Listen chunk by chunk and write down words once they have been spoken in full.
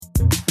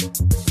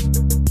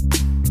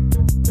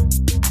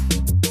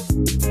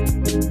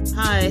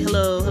Hi,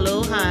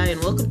 hello, hi,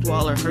 and welcome to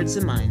all our hearts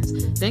and minds.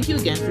 Thank you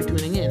again for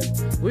tuning in.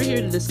 We're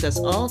here to discuss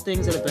all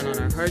things that have been on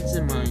our hearts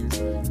and minds,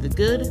 the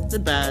good, the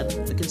bad,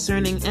 the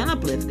concerning and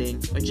uplifting,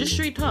 or just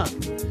straight talk.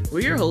 We're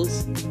your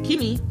hosts,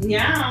 Kimi,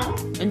 Meow.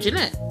 and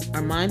Jeanette,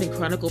 our mind and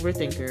chronic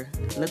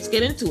overthinker. Let's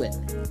get into it.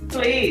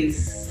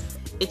 Please.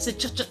 It's a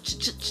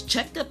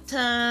checkup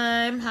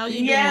time. How you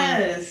doing?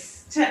 Yes.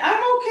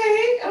 I'm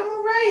okay. I'm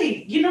all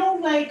right.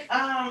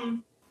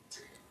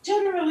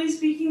 Generally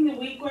speaking, the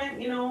week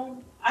went,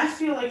 I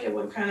feel like it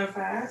went kind of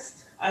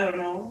fast. I don't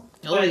know.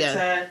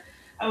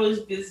 I was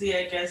busy,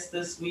 I guess,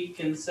 this week,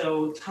 and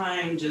so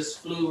time just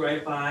flew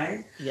right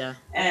by. Yeah.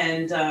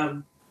 And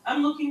I'm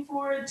looking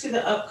forward to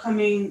the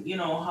upcoming,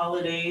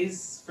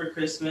 holidays for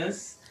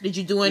Christmas. Did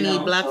you do any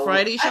Black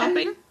Friday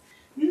shopping?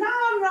 No,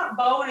 I'm not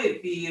about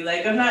it, B.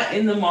 Like, I'm not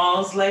in the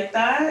malls like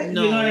that.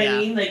 No, you know what I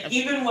mean? Like,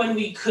 even when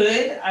we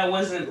could, I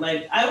wasn't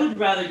like, I would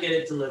rather get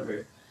it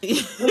delivered.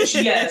 Which,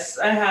 yes,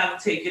 I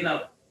have taken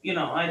up,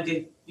 I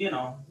did, do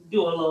a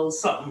little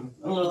something.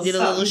 A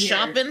little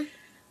shopping?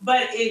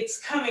 But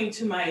it's coming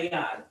to my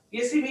yard.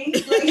 You see me?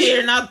 Like,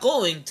 you're not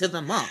going to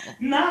the mall.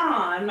 No,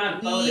 I'm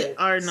not about it. We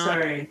are not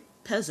Sorry.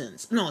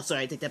 Peasants. No,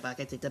 sorry, I take that back.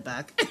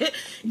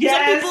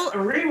 Yes,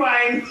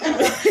 rewind.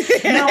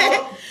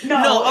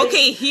 No,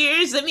 okay,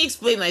 let me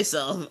explain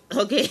myself.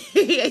 Okay,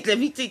 let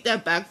me take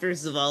that back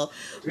first of all.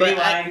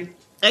 Rewind.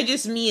 I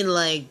just mean,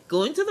 like,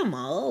 going to the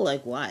mall?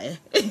 Like, why?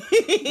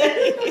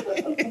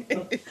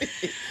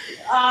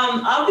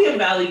 I'll be a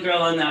valley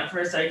girl on that for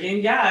a second.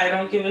 Yeah, I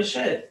don't give a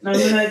shit. I'm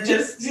gonna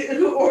just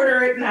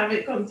order it and have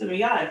it come to me.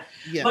 Yeah.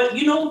 But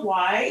you know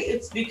why?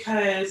 It's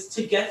because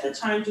to get the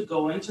time to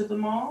go into the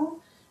mall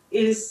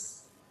is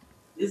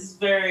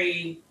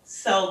very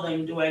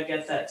seldom do I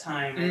get that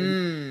time.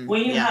 And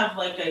when you have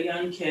like a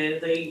young kid,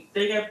 they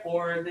get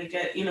bored, they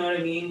get, you know what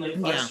I mean, like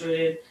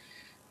frustrated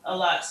a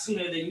lot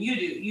sooner than you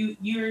do.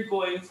 You're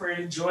going for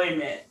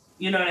enjoyment,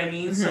 you know what I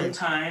mean?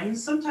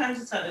 Sometimes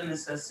it's out of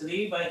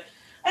necessity, but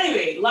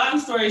anyway, long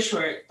story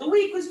short, the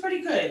week was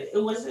pretty good.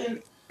 It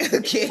wasn't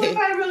It went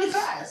by really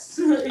fast.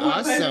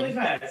 Awesome.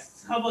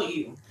 How about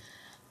you?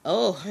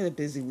 Oh, I had a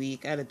busy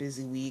week.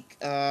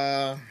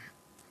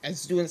 I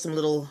was doing some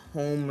little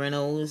home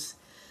renos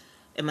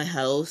in my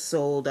house,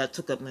 so that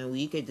took up my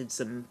week. I did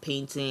some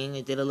painting.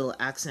 I did a little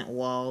accent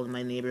wall in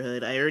my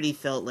neighborhood. I already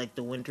felt like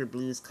the winter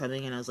blues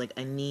coming, and I was like,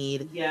 I've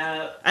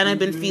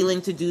been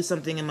feeling to do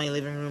something in my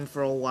living room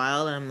for a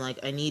while, and I'm like,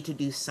 I need to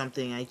do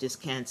something. I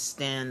just can't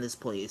stand this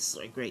place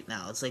like right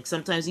now. It's like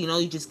sometimes,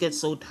 you just get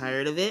so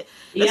tired of it.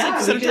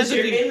 Because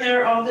you're in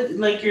there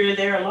you're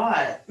there a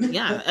lot.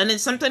 Yeah, and then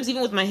sometimes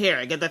even with my hair,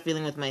 I get that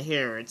feeling with my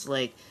hair. It's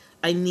like,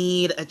 I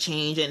need a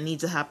change. It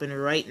needs to happen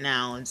right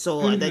now. And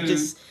so it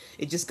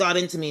just got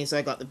into me. So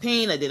I got the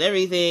paint, I did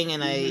everything,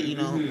 and I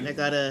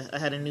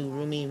had a new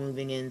roomie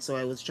moving in, so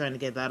I was trying to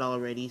get that all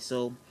ready.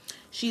 So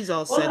she's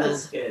all settled.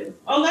 That's good.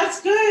 Oh,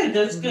 that's good.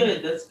 That's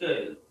good. That's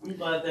good. I'm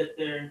glad that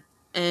they're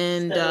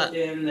settled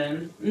in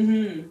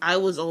then. I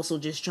was also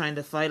just trying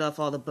to fight off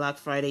all the Black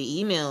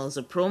Friday emails,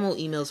 the promo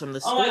emails from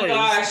the stores. Oh my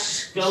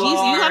gosh. You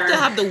have to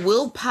have the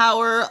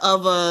willpower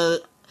of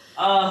a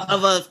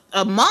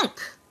monk.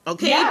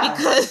 Okay,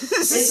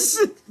 because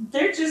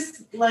they're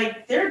just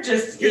They're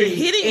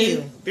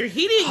hitting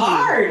you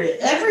hard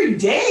every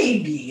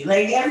day.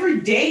 Every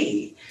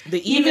day.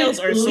 The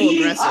emails are so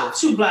aggressive. Up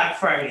to Black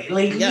Friday,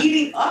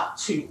 leading up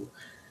to,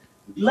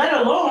 let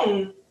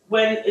alone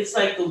when it's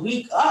like the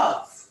week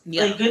of.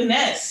 Like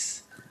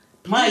goodness,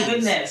 my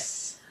goodness.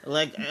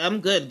 Like,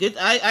 I'm good.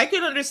 I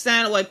can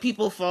understand why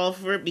people fall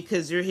for it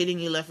because you're hitting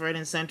you left, right,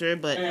 and center.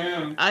 But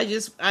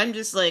I'm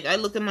just like, I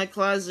look in my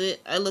closet.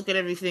 I look at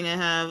everything I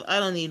have. I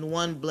don't need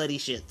one bloody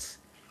shit.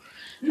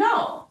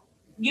 No.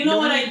 You know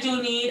what I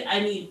do need?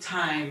 I need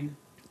time.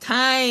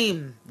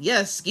 Time.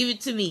 Yes, give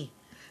it to me.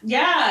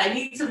 Yeah, I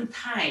need some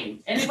time.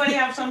 Anybody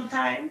have some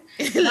time?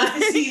 Not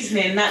the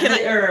seasoning, not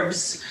the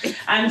herbs.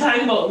 I'm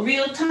talking about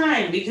real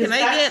time because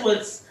that's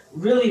what's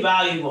really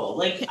valuable.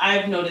 Like,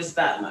 I've noticed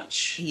that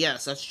much.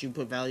 Yes, that's true.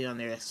 Put value on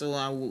there.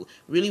 So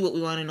really what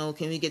we want to know,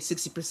 can we get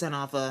 60%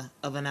 off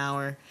of an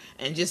hour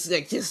and just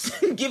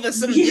give us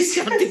some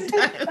discounting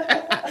time?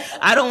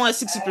 I don't want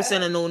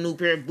 60% of no new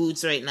pair of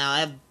boots right now.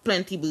 I have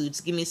plenty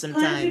boots. Give me some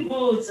time. Plenty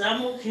boots.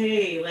 I'm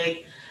okay.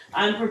 Like,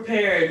 I'm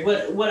prepared.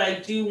 What I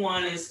do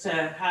want is to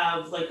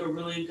have like a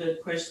really good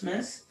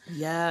Christmas.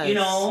 Yes.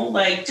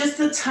 Just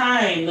the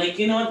time.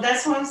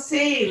 That's what I'm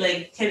saying.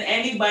 Like, can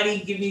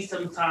anybody give me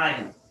some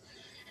time?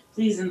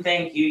 Please and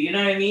thank you. You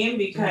know what I mean?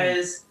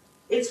 Because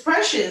it's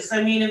precious.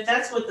 I mean, if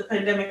that's what the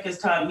pandemic has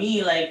taught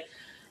me, like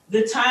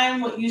the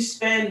time, what you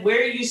spend,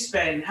 where you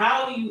spend,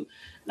 how you,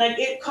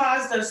 it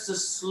caused us to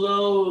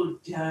slow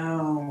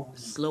down.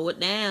 Slow it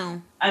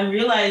down. I'm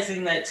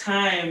realizing that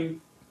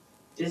time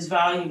is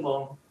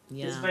valuable.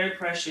 Yeah. It's very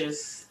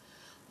precious.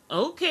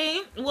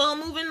 Okay, well,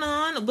 moving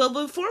on. But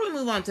before we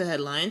move on to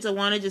headlines, I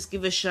want to just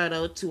give a shout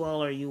out to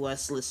all our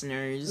U.S.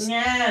 listeners.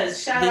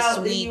 Yes, shout This out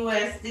the week,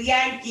 U.S., the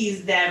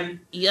Yankees, them.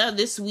 yeah,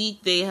 this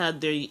week they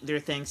had their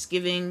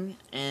Thanksgiving,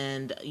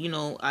 and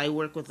I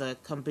work with a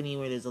company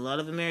where there's a lot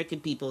of American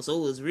people, so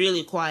it was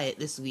really quiet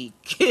this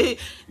week.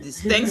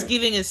 This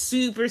Thanksgiving is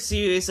super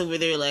serious over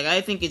there. Like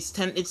I think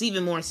it's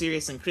even more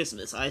serious than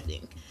Christmas. I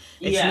think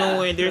it's Yeah,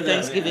 nowhere. Their for them,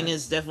 Thanksgiving yeah.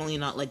 is definitely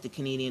not like the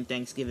Canadian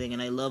Thanksgiving,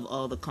 and I love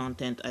all the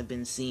content I've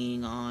been seeing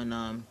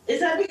on. Is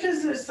that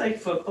because it's like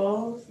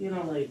football? You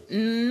know, like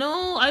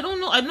No, I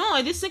don't know. I know.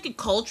 I just think it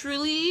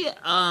culturally.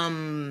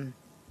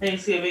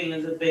 Thanksgiving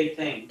is a big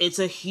thing. It's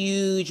a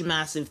huge,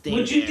 massive thing.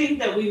 Would you think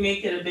that we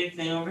make it a big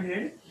thing over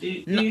here? Do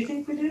you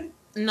think we do?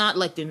 Not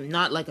like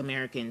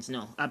Americans.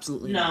 No,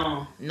 absolutely No,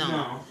 not. No.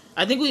 no.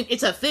 I think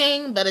it's a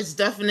thing, but it's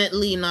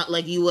definitely not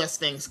like U.S.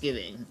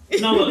 Thanksgiving.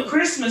 No, but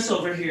Christmas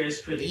over here is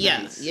pretty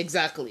nice. Yeah,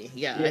 exactly.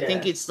 Yeah, I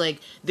think it's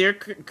like their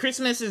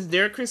Christmas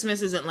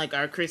isn't like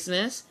our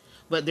Christmas,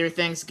 but their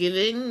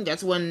Thanksgiving,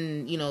 that's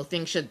when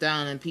things shut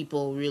down and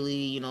people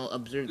really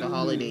observe the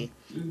holiday.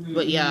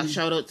 But yeah,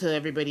 shout out to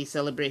everybody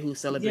who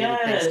celebrated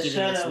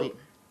Thanksgiving this week.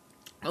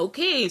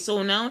 Okay,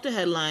 so now to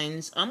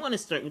headlines. I'm going to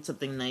start with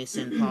something nice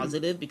and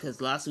positive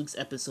because last week's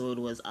episode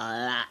was a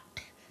lot.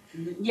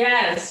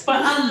 Yes,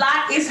 but a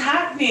lot is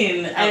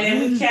happening,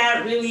 and we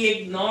can't really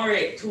ignore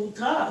it too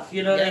tough.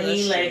 You know what I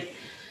mean? Like,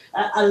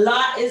 a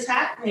lot is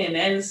happening,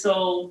 and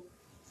so,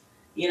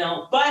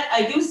 but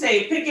I do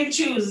say pick and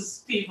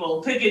choose,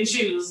 people. Pick and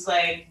choose.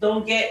 Like,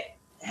 don't get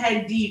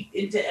head deep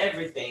into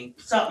everything.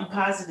 Something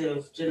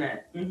positive,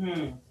 Jeanette.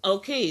 Mm-hmm.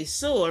 Okay,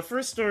 so our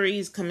first story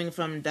is coming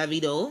from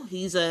Davido.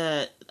 He's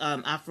a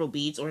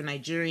Afrobeats or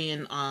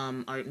Nigerian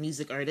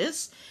music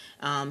artist.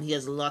 He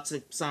has lots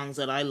of songs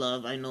that I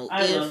love. I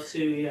love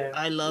too. Yeah,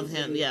 I love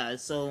him. Yeah,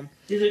 so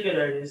he's a good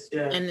artist.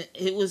 Yeah, and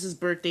it was his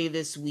birthday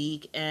this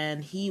week,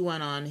 and he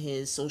went on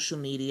his social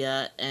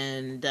media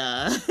and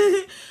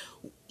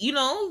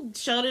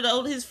shouted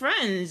out his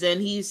friends,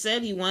 and he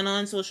said he went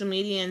on social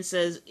media and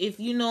says, if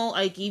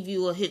I give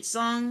you a hit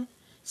song,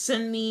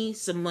 send me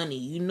some money.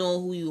 You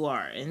know who you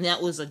are. And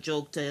that was a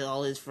joke to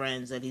all his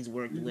friends that he's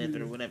worked with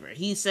or whatever.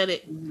 He said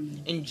it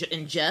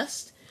in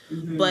jest,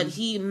 but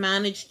he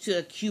managed to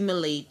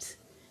accumulate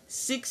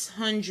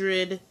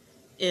 600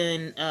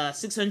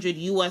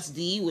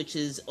 USD, which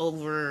is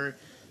over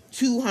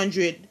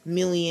 200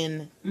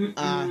 million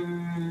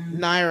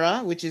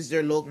naira, which is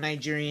their local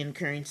Nigerian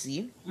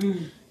currency.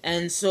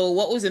 And so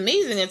what was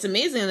amazing, it's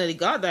amazing that he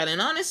got that.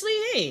 And honestly,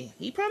 hey,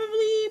 he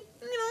probably,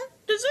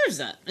 deserves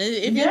that.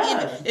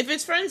 If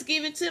his friends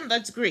gave it to him,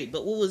 that's great.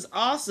 But what was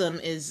awesome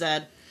is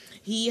that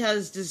he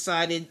has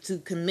decided to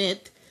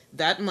commit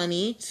that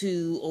money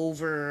to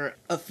over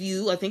a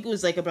few, I think it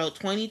was like about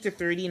 20 to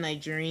 30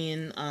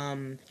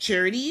 Nigerian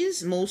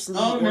charities, mostly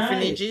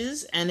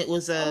orphanages. Nice. And it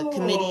was a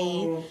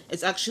committee.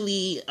 It's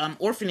actually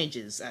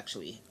orphanages,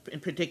 actually, in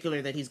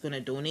particular, that he's going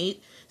to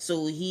donate.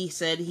 So he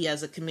said he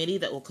has a committee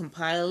that will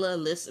compile a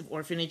list of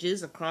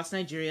orphanages across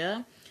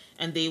Nigeria,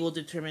 and they will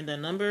determine the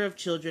number of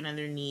children and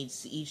their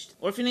needs to each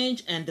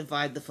orphanage and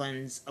divide the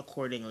funds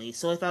accordingly.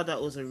 So I thought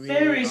that was a really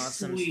very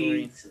awesome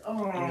sweet story.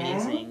 Aww.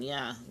 Amazing,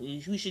 yeah.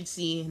 We should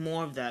see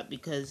more of that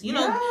because, give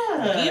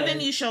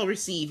and you shall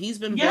receive. He's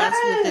been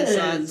blessed with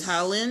his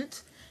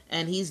talent,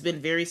 and he's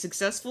been very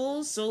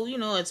successful. So,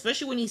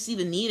 especially when you see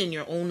the need in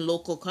your own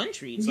local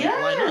country. It's like,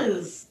 why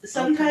not?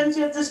 Sometimes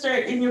you have to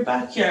start in your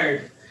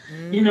backyard.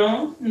 You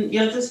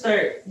have to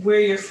start where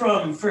you're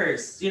from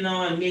first,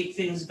 and make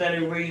things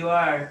better where you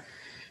are.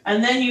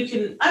 And then you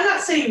can, I'm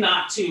not saying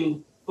not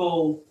to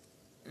go,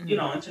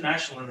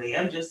 internationally.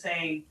 I'm just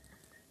saying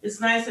it's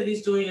nice that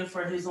he's doing it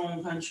for his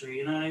own country.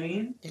 You know what I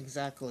mean?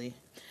 Exactly.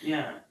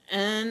 Yeah.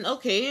 And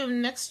okay,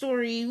 next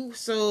story.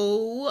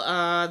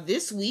 So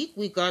this week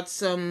we got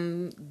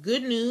some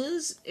good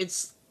news.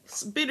 It's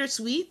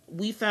bittersweet.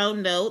 We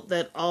found out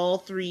that all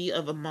three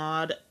of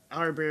Ahmaud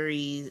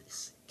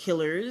Arbery's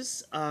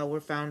killers were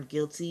found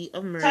guilty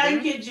of murder.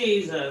 Thank you,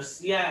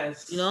 Jesus.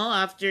 Yes.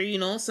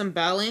 After some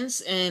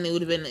balance, and that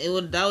would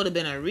have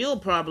been a real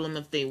problem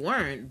if they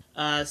weren't.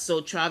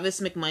 So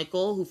Travis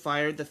McMichael, who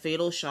fired the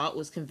fatal shot,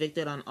 was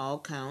convicted on all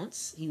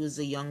counts. He was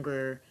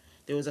there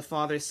was a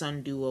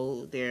father-son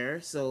duo there,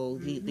 so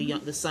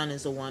the son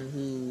is the one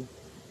who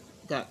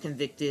got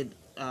convicted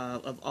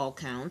of all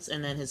counts,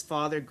 and then his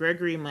father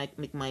Gregory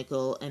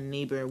McMichael and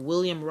neighbor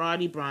William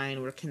Roddy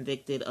Bryan were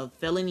convicted of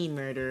felony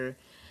murder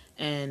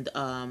and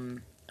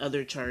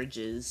other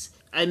charges.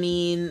 I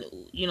mean,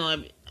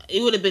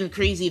 it would have been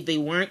crazy if they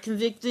weren't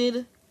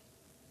convicted.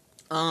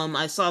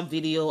 I saw a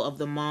video of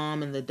the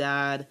mom and the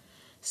dad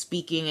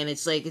speaking, and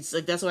it's like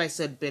that's why I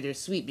said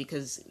bittersweet,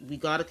 because we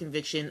got a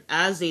conviction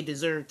as they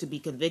deserve to be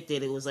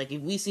convicted. It was like,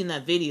 if we seen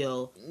that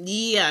video,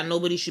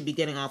 nobody should be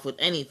getting off with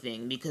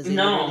anything, because they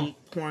really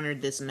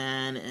cornered this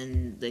man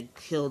and they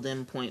killed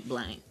him point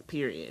blank,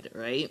 period,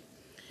 right?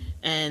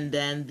 And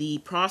then the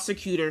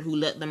prosecutor who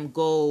let them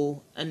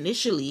go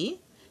initially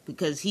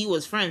because he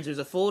was friends. There's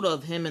a photo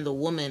of him and the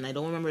woman. I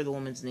don't remember the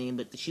woman's name,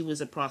 but she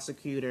was a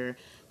prosecutor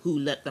who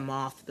let them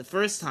off the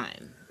first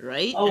time,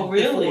 right? Oh, and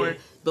really?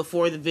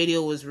 Before the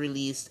video was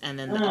released, and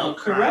then the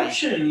outcry.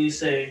 Corruption, you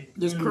say?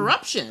 There's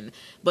corruption,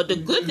 but the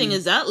good thing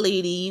is that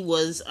lady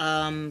was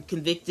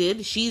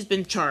convicted. She's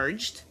been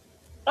charged.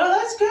 Oh,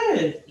 that's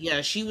good.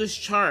 Yeah, she was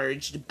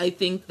charged. I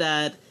think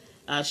that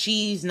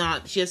she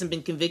hasn't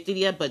been convicted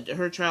yet, but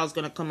her trial's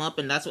gonna come up,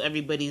 and that's what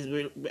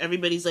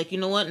everybody's like, you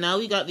know what? Now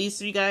we got these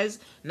 3 guys.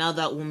 Now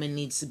that woman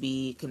needs to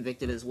be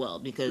convicted as well,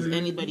 because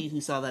anybody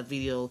who saw that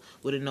video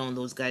would have known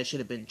those guys should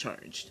have been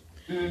charged.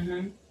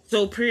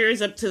 So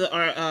prayers up to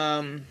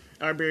the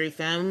Arbery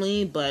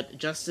family, but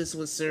justice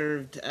was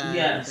served. And,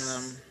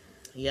 yes.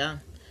 Yeah.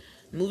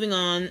 Moving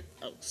on.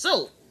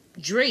 So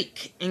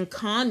Drake and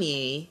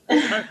Kanye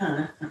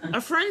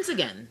are friends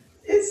again.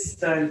 It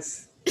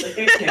stunts. Like,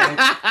 I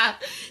can't.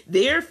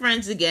 They're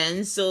friends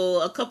again.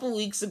 So a couple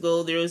weeks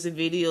ago, there was a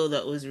video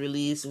that was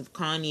released with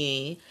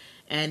Kanye,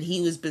 and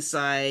he was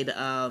beside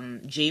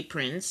Jay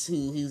Prince,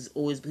 who's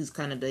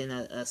kind of been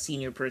a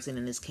senior person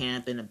in his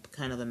camp and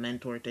kind of a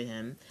mentor to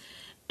him.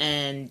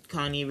 And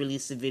Kanye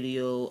released a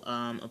video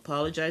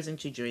apologizing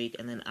to Drake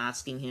and then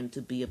asking him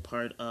to be a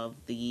part of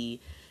the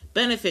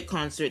benefit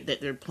concert that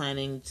they're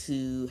planning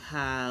to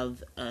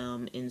have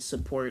in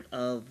support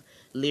of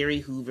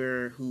Larry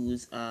Hoover,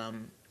 who's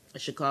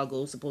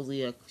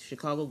supposedly a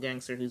Chicago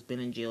gangster who's been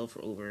in jail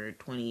for over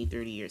 20,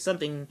 30 years.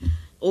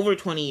 Over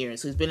 20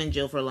 years, who's been in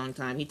jail for a long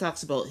time. He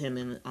talks about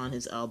him on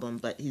his album,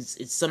 but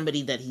it's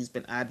somebody that he's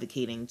been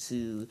advocating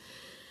to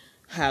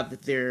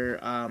have their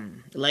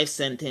life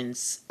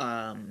sentence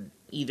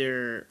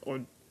either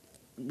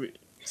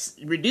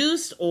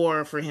reduced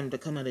or for him to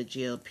come out of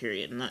jail,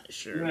 period. I'm not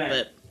sure. Right.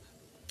 But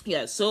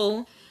yeah,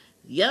 so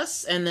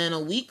yes, and then a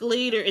week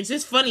later, it's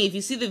just funny, if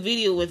you see the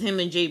video with him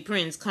and Jay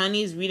Prince,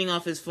 Kanye's reading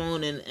off his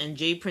phone and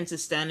Jay Prince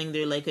is standing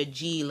there like a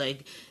G,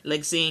 like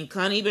saying,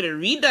 Kanye, you better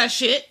read that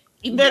shit.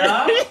 You better,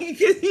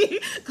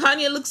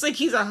 Kanye looks like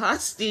he's a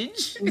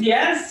hostage.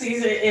 Yes,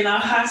 he's in a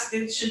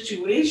hostage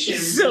situation.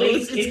 So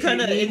it's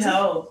kind of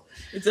help.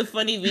 It's a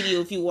funny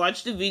video. If you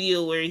watch the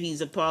video where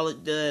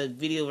the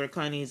video where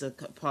Kanye's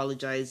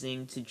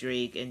apologizing to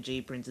Drake and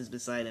Jay Prince is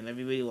beside him,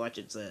 everybody watch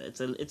it.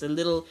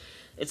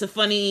 It's a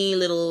funny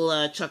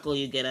little chuckle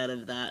you get out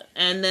of that.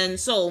 And then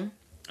so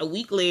a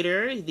week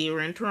later, they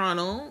were in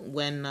Toronto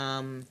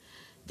when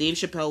Dave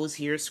Chappelle was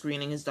here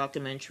screening his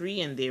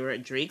documentary, and they were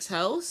at Drake's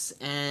house,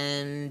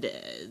 and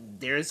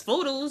there's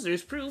photos,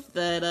 there's proof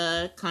that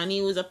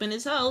Kanye was up in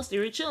his house. They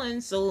were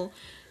chilling, so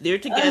they're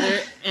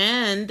together,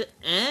 and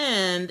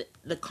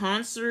the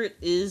concert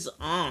is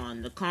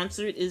on. The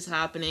concert is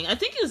happening. I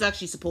think it was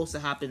actually supposed to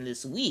happen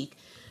this week,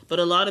 but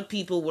a lot of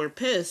people were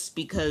pissed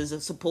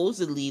because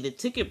supposedly the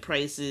ticket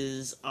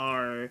prices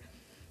are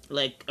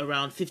like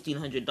around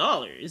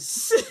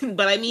 $1,500.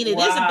 But I mean, it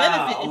is a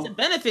benefit. It's a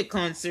benefit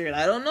concert.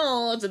 I don't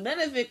know. It's a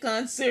benefit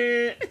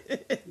concert.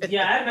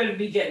 Yeah, I better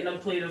be getting a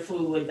plate of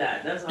food with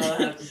that. That's all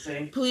I have to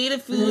say. Plate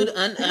of food,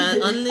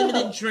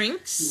 unlimited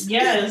drinks.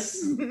 Yes,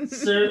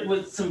 served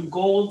with some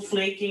gold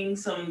flaking,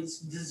 some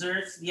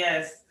desserts.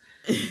 Yes.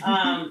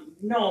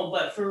 No,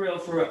 but for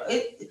real,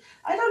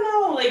 I don't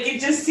know. Like,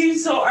 it just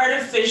seems so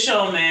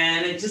artificial,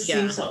 man. It just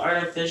seems so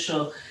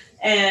artificial,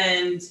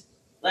 and.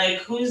 Like,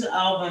 whose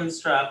album's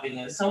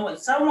dropping?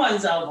 Someone's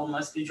album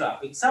must be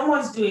dropping.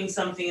 Someone's doing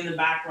something in the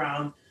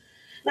background.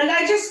 Like,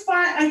 I just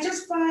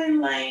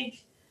find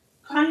like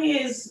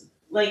Kanye is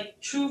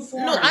like true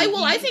form. No,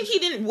 I think he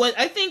didn't.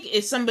 I think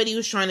if somebody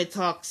was trying to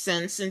talk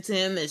sense into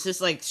him, it's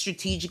just like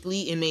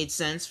strategically it made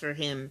sense for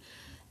him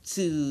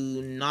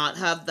to not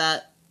have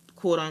that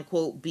quote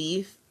unquote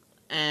beef,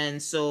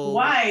 and so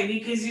why?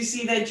 Because you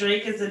see that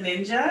Drake is a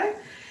ninja.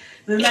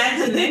 The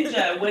man's a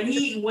ninja. When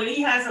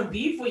he has a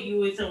beef with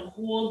you, it's a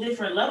whole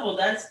different level.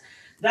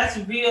 That's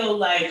real,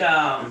 like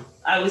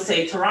I would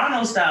say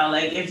Toronto style.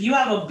 Like, if you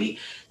have a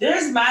beef,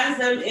 there's mans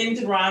them in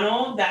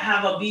Toronto that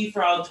have a beef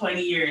for all 20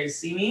 years.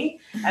 See me?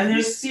 And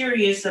they're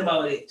serious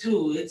about it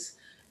too.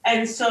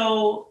 And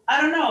so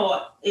I don't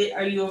know.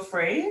 Are you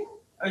afraid?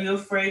 Are you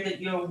afraid that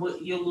you'll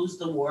lose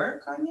the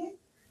war, Kanye?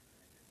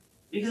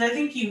 Because I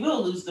think you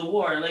will lose the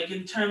war. Like,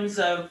 in terms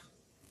of.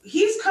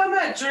 He's come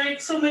at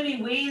Drake so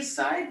many ways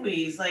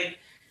sideways. Like,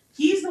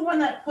 he's the one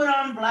that put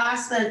on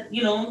blast that,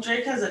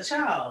 Drake has a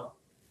child.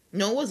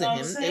 No, it wasn't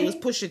him. It was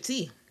Pusha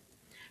T.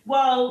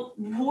 Well,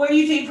 where do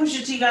you think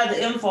Pusha T got the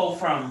info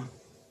from?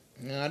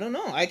 I don't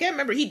know. I can't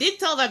remember. He did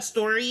tell that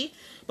story,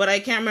 but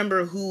I can't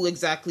remember who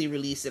exactly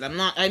released it.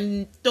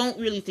 I don't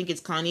really think it's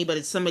Kanye, but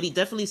it's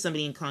definitely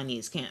somebody in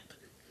Kanye's camp.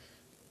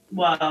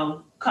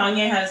 Well,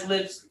 Kanye has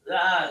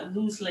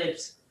loose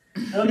lips.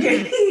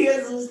 Okay, he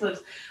has loose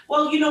lips.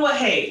 Well, you know what?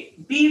 Hey,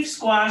 beef,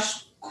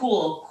 squash,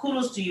 cool.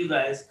 Kudos to you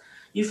guys.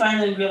 You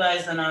finally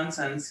realize the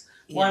nonsense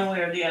one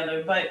way or the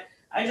other. But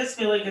I just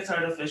feel like it's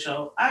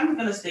artificial. I'm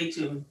gonna stay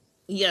tuned.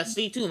 Yeah,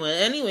 stay tuned. But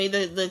anyway,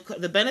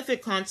 the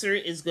benefit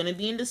concert is gonna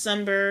be in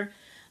December.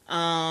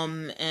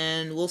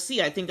 And we'll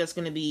see. I think that's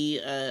going to be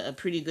a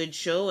pretty good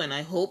show, and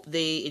I hope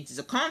it's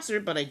a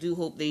concert, but I do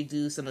hope they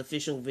do some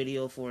official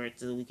video for it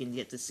so we can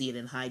get to see it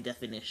in high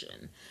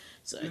definition.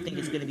 So I think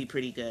it's going to be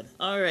pretty good.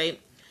 All right.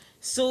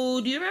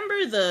 So do you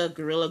remember the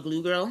Gorilla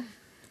Glue Girl?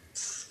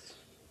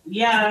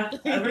 Yeah,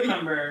 I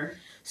remember.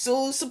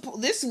 So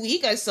this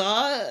week I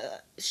saw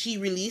she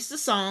released a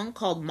song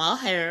called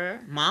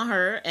Maher.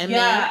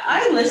 Yeah,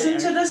 I listened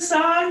to the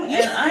song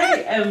and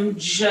I am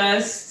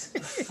just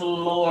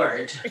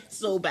floored. It's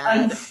so bad.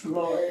 I'm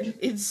floored.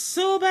 It's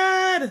so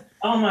bad.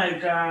 Oh my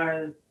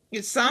god.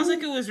 It sounds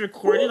like it was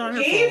recorded on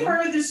her phone. Who gave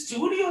her the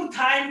studio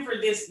time for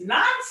this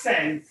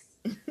nonsense?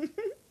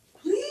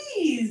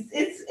 Please,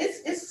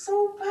 it's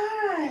so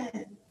bad.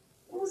 It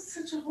was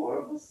such a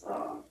horrible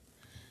song.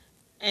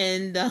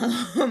 And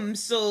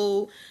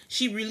so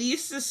she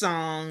released the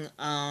song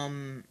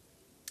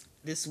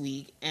this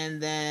week,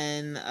 and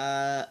then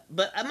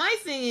but my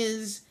thing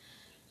is,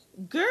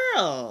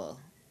 girl,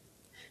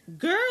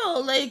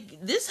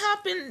 like this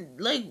happened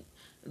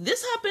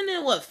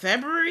in what,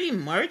 February,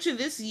 March of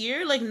this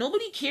year? Like,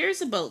 nobody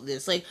cares about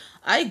this. Like,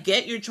 I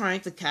get you're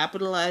trying to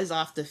capitalize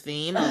off the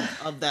fame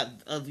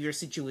of your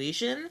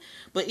situation,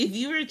 but if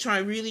you were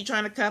really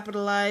trying to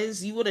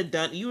capitalize, you would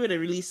have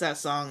released that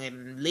song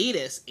in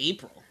latest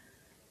April.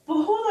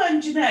 But hold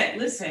on, Jeanette,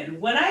 listen,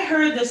 when I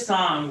heard the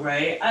song,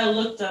 right, I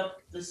looked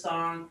up the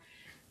song,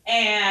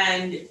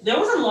 and there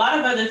was a lot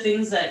of other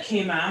things that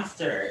came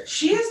after.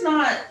 She is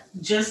not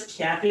just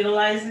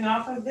capitalizing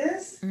off of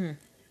this. Mm-hmm.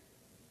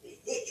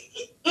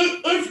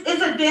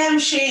 It's a damn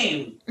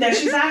shame that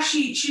she's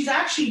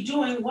actually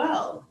doing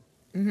well.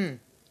 Mm-hmm.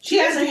 She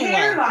has a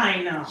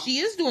hairline now. She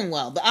is doing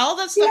well, but all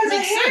that stuff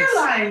makes sense. She has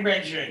a hairline,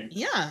 Reggie.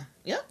 Yeah,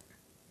 yep.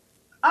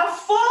 A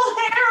full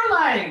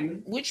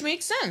hairline. Which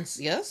makes sense,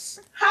 yes.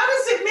 How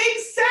does it make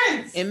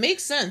sense? It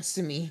makes sense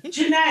to me.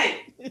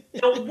 Jeanette,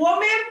 the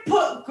woman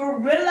put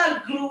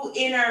Gorilla Glue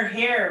in her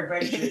hair,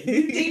 Reggie.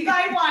 You think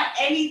I want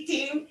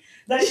anything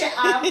that you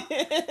have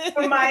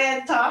for my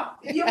head top?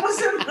 You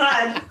wasn't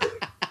mad.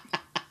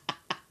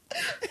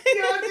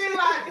 You wasn't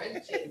mad,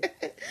 Reggie.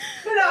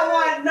 You don't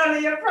want none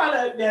of your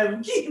product,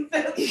 them. Keep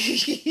them.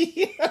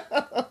 If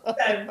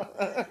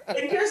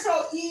you're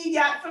so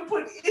idiot to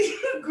put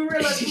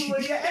Gorilla Glue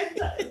in your head,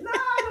 no,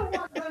 I don't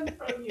want nothing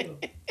from you.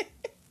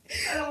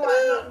 I don't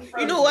want nothing from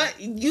you. You know what?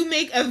 You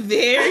make a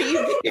very,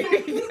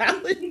 very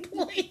valid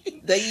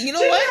point. You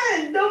know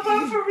what? No,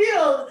 but for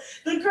real,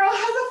 the girl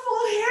has a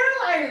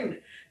full hairline.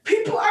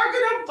 People are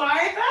gonna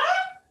buy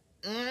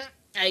that?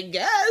 I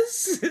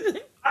guess.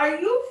 Are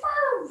you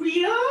for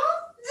real?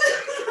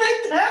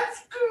 Like,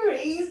 that's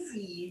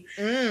crazy.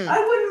 I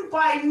wouldn't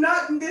buy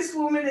nothing this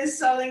woman is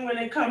selling when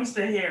it comes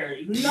to hair.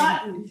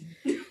 Nothing.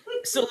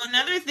 So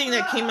another thing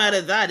that came out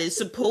of that is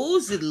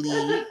supposedly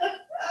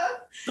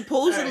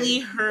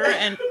her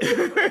and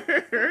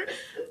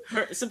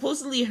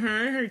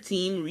her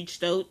team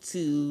reached out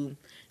to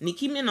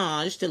Nicki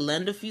Minaj to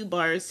lend a few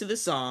bars to the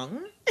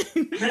song.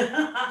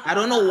 I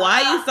don't know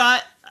why you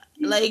thought,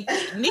 like,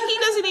 Nicki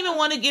doesn't even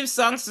want to give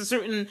songs to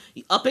certain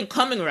up and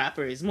coming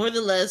rappers. More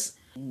than less,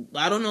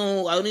 I don't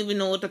know. I don't even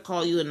know what to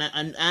call you,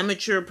 an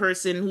amateur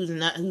person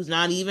who's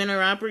not even a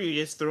rapper.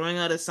 You're just throwing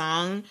out a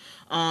song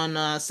on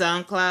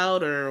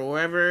SoundCloud or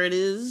wherever it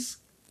is.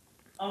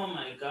 Oh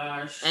my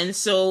gosh! And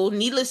so,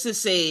 needless to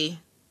say,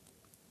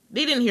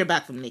 they didn't hear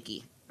back from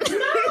Nicki.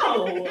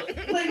 No,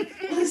 like,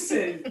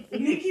 listen,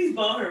 Nicki's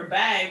bought her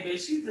bag, but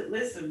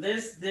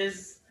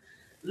there's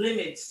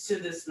limits to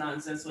this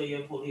nonsense what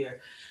you pull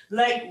here.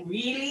 Like,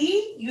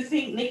 really? You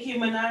think Nicki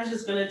Minaj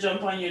is gonna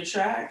jump on your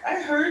track?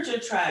 I heard your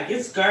track.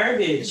 It's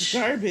garbage. It's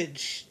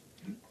garbage.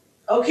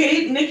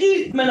 Okay,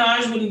 Nicki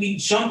Minaj wouldn't be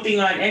jumping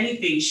on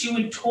anything. She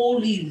would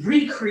totally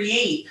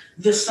recreate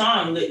the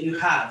song that you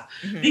have,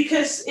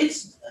 because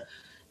it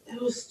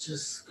was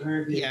just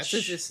garbage. Yeah,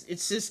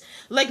 it's just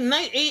like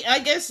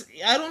I guess,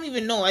 I don't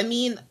even know. I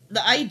mean,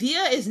 the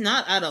idea is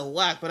not out of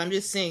whack, but I'm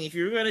just saying, if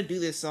you're gonna do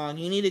this song,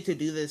 you needed to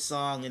do this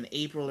song in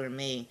April or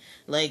May,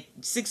 like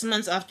 6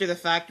 months after the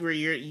fact, where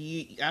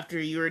after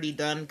you already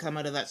done come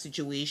out of that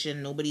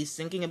situation, nobody's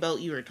thinking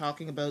about you or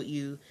talking about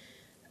you.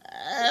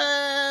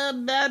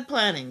 Bad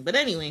planning. But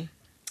anyway,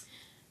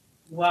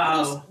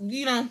 wow.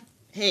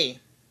 Hey,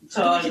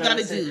 do what you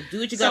gotta do.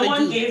 Do what you gotta do.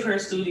 Someone gave her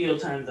studio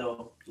time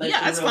though. Like,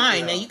 yeah, that's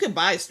fine. Now you can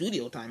buy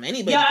studio time.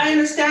 Anybody. Yeah, I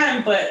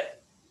understand,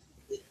 but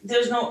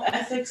there's no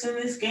ethics in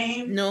this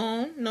game.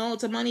 No,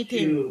 it's a money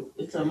thing.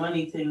 It's a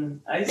money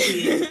thing. I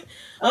see it.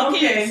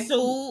 Okay,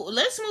 so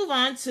let's move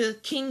on to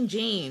King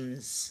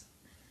James.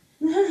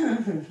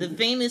 The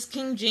famous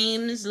King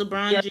James,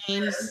 LeBron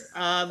James.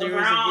 There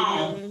was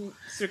a video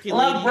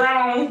circulating.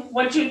 LeBron,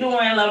 what you doing,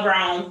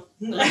 LeBron?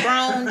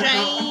 LeBron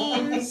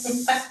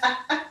James.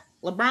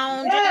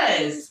 LeBron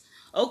James.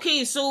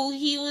 Okay, so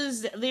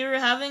they were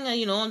having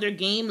their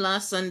game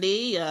last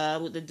Sunday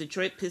with the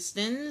Detroit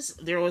Pistons.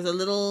 There was a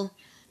little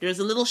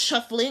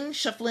shuffling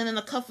and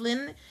a cuffling,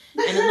 and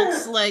it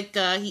looks like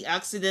he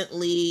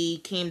accidentally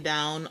came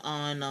down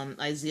on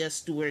Isaiah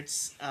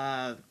Stewart's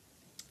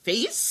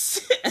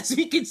face, as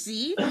we could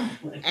see,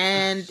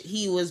 and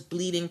he was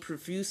bleeding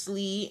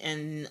profusely,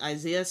 and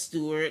Isaiah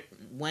Stewart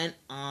went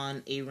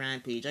on a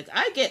rampage. Like,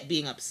 I get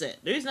being upset.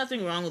 There's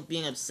nothing wrong with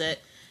being upset.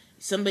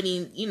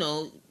 Somebody, you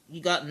know,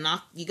 you got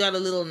a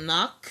little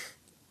knock,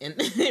 and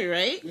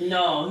right?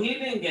 No, he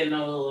didn't get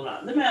no little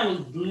knock. The man was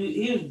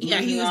bleeding.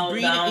 He was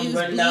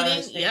bleeding. Down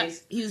his face. Yeah,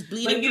 he was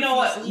bleeding. But you know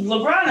what?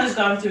 LeBron has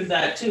gone through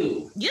that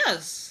too.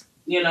 Yes.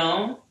 You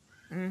know,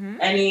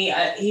 and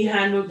he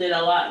handled it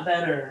a lot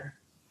better.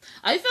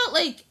 I felt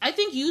like, I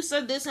think you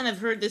said this and I've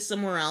heard this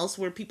somewhere else,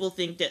 where people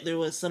think that there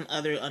was some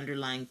other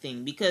underlying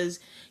thing. Because,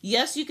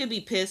 yes, you could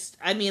be pissed.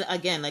 I mean,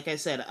 again, like I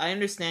said, I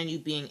understand you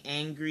being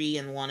angry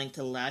and wanting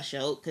to lash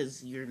out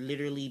because you're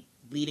literally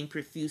bleeding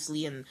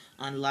profusely and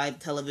on live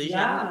television.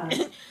 Yeah.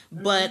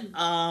 But,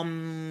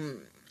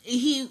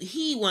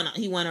 he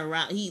went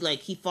around,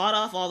 he fought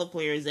off all the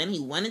players, then he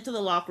went into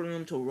the locker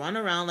room to run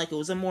around like it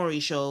was a Maury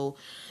show.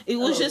 It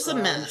was just a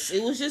mess.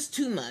 It was just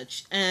too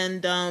much.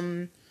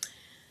 And,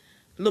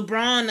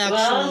 LeBron actually...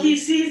 Well, he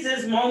sees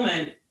this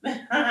moment.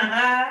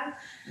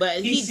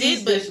 But he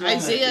did, but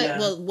Isaiah...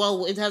 Yeah.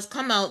 Well, it has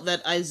come out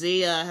that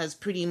Isaiah has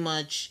pretty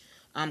much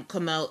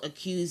come out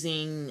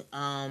accusing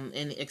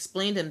and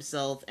explained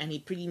himself, and he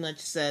pretty much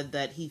said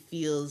that he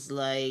feels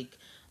like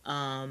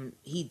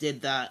he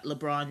did that,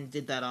 LeBron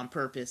did that on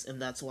purpose,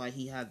 and that's why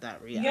he had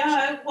that reaction.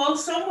 Yeah, well,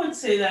 some would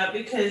say that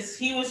because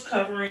he was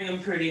covering him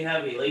pretty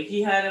heavy. Like,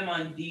 he had him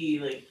on D,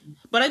 like...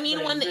 But I mean,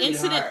 like, when the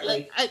incident...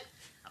 Hard.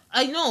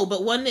 I know,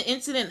 but when the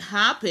incident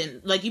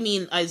happened, like, you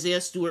mean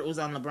Isaiah Stewart was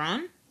on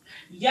LeBron?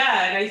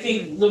 Yeah, and I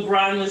think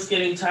LeBron was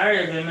getting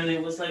tired of him, and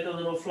it was like a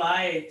little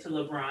fly to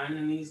LeBron,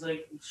 and he's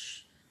like,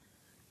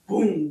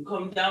 boom,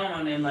 come down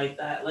on him like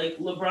that. Like,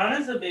 LeBron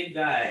is a big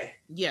guy.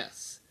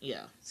 Yes,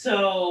 yeah.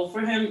 So,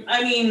 for him,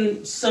 I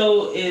mean,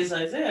 so is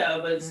Isaiah,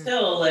 but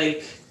still,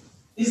 like,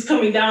 he's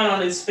coming down on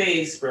his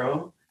face,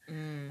 bro.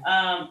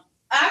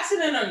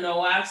 Accident or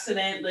no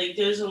accident, like,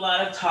 there's a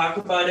lot of talk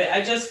about it. I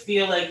just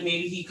feel like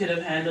maybe he could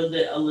have handled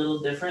it a little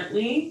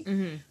differently.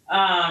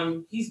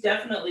 He's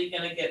definitely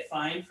going to get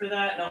fined for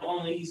that. Not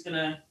only he's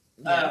going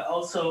to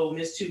also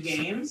miss 2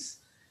 games.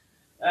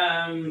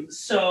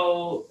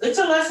 So it's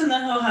a lesson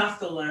that he'll have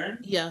to learn.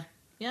 Yeah.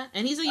 Yeah.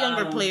 And he's a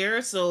younger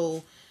player,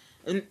 so,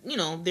 you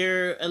know,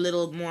 they're a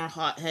little more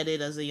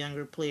hot-headed as a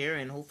younger player,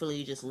 and hopefully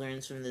he just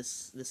learns from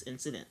this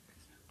incident.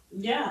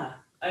 Yeah,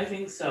 I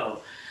think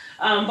so.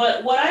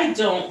 But what I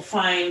don't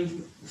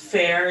find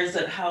fair is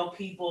that how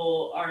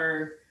people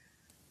are,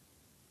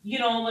 you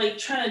know, like,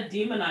 trying to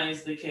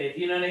demonize the kid.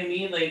 You know what I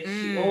mean? Like,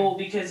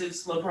 because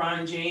it's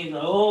LeBron James.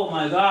 Oh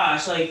my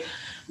gosh! Like,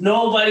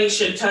 nobody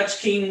should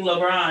touch King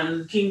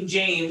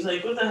James.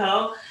 Like, what the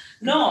hell?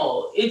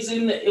 No,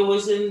 it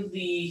was in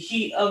the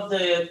heat of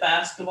the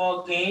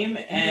basketball game,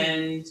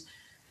 and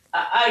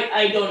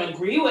I don't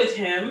agree with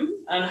him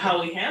on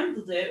how he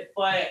handled it,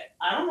 but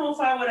I don't know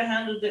if I would have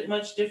handled it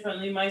much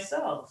differently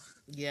myself.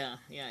 Yeah.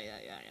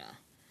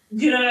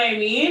 You know what I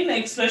mean?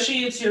 Like,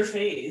 especially it's your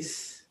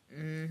face.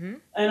 And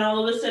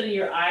all of a sudden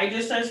your eye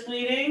just starts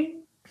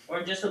bleeding,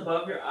 or just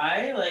above your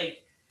eye.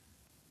 Like,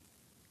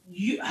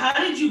 how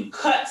did you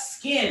cut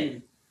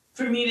skin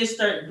for me to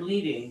start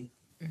bleeding?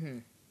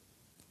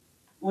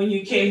 When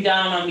you came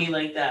down on me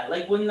like that?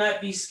 Like, wouldn't that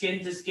be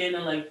skin to skin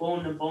and like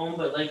bone to bone?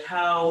 But like,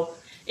 how...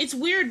 It's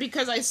weird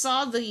because I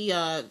saw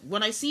the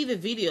when I see the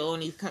video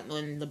and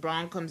when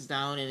LeBron comes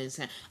down in his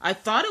hand, I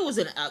thought it was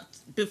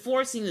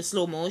before seeing the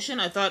slow motion.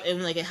 I thought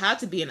it had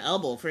to be an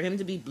elbow for him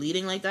to be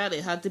bleeding like that.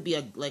 It had to be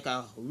a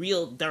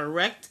real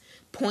direct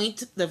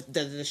point.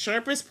 The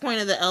sharpest point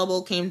of the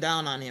elbow came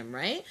down on him,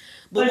 right?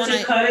 But when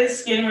to cut his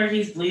skin where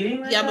he's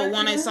bleeding. Like but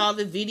when I saw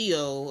the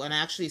video, and I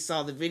actually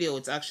saw the video,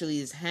 it's actually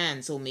his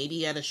hand. So maybe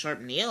he had a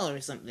sharp nail or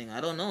something. I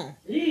don't know.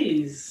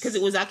 Jeez. Because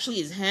it was actually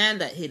his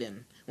hand that hit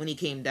him when he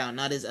came down,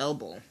 not his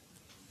elbow.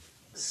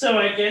 So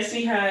I guess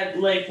he had,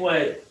 like,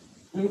 what,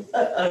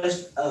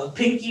 a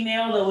pinky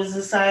nail that was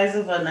the size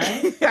of a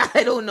knife?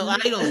 I don't know.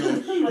 Like,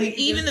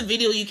 even the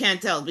video you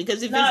can't tell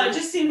because it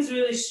just seems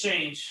really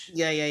strange.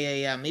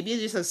 Yeah. Maybe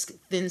it's just a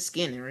thin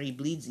skin or he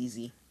bleeds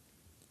easy.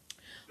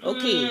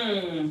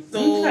 Okay.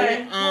 So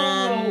okay.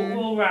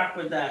 We'll wrap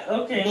with that.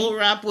 Okay. We'll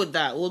wrap with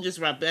that. We'll just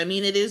wrap it. I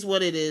mean, it is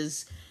what it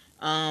is.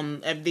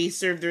 If they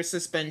serve their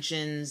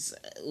suspensions,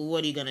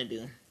 what are you gonna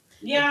do?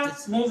 Yeah,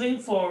 moving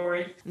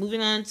forward.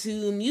 Moving on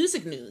to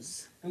music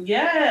news.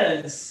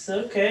 Yes,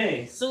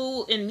 okay.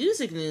 So, in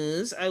music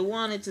news, I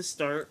wanted to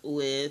start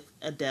with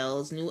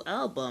Adele's new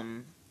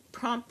album,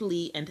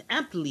 promptly and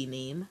aptly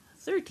named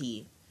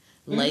 30.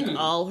 Like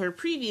all her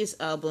previous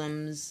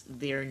albums,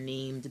 they're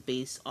named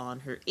based on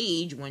her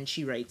age when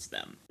she writes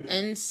them.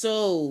 And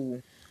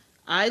so,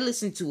 I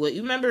listened to it.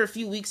 You remember a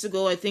few weeks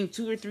ago, I think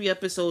 2 or 3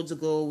 episodes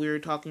ago, we were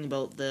talking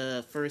about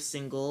the first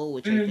single,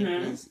 which I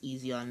think was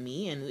Easy on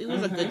Me. And it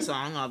was a good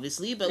song,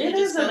 obviously. But it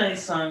is a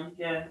nice song,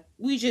 yeah.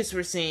 We just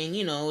were saying,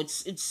 you know,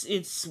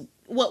 it's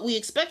what we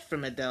expect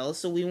from Adele.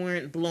 So we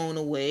weren't blown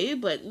away,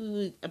 but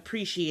we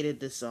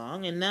appreciated the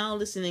song. And now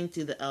listening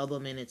to the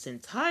album in its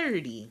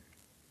entirety,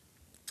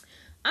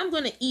 I'm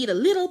going to eat a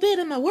little bit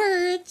of my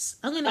words.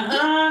 I'm going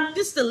to eat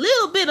just a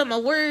little bit of my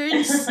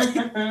words.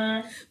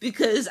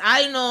 Because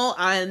I know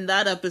on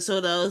that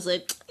episode, I was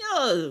like,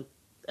 yo,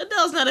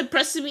 Adele's not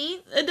impressing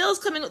me. Adele's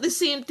coming with the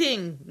same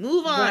thing.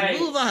 Move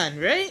on,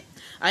 right?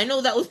 I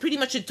know that was pretty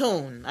much a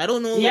tone. I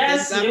don't know.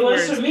 Yes, it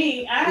was for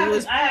me. I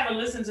haven't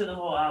listened to the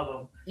whole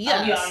album.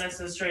 Yes. I'll be honest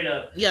and straight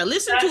up. Yeah,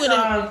 listen to it.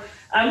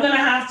 I'm gonna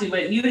have to,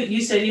 but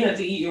you said you had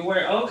to eat your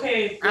word.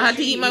 Okay. I had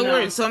to eat my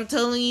word, so I'm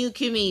telling you,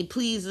 Kimmy,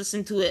 please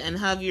listen to it and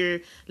have your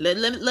let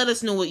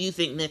us know what you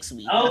think next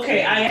week.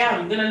 Okay, I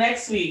am gonna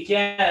next week.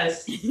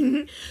 Yes.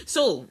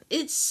 So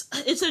it's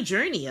a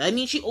journey. I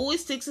mean, she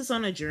always takes us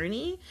on a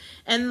journey,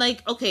 and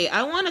like, okay,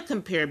 I want to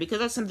compare because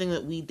that's something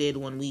that we did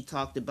when we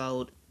talked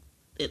about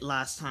it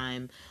last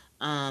time.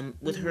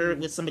 With her,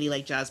 with somebody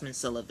like Jazmine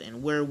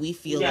Sullivan, where we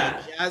feel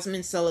like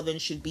Jazmine Sullivan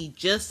should be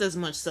just as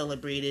much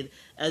celebrated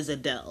as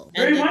Adele.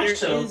 Very much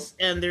so.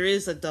 And there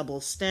is a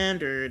double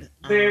standard.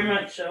 Very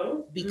much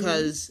so.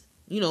 Because,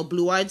 you know,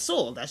 Blue Eyed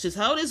Soul. That's just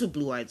how it is with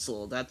Blue Eyed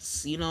Soul.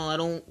 That's, you know,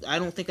 I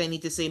don't think I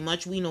need to say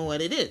much. We know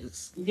what it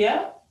is.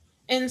 Yeah.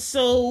 And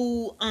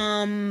so,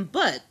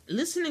 but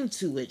listening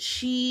to it,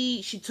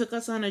 she took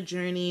us on a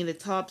journey. The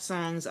top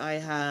songs I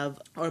have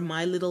are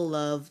My Little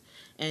Love.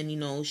 And, you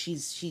know,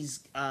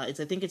 I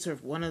think it's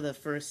one of the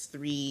first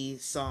 3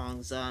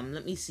 songs.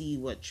 Let me see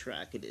what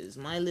track it is.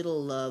 My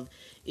Little Love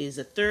is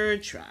a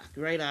 3rd track,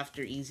 right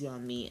after Easy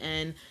on Me.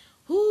 And,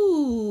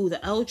 the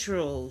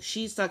outro,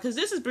 because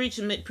this is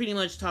pretty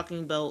much talking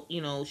about,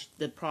 you know,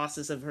 the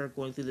process of her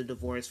going through the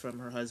divorce from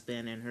her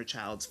husband and her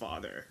child's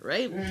father,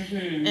 right?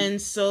 Mm-hmm.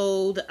 And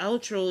so the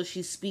outro,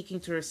 she's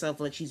speaking to herself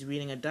like she's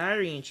reading a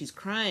diary and she's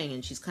crying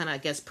and she's kind of, I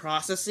guess,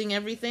 processing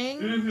everything.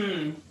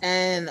 Mm-hmm.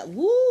 And,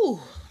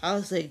 I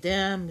was like,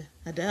 damn,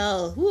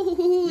 Adele,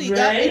 you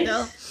got me,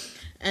 Adele.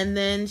 And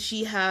then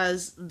she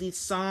has the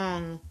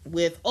song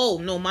with,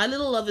 My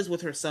Little Love is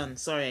with her son.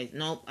 Sorry,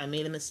 nope, I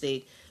made a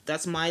mistake.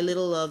 That's My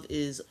Little Love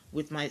is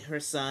with her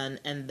son.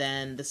 And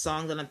then the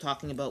song that I'm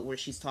talking about where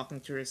she's talking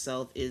to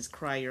herself is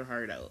Cry Your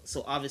Heart Out.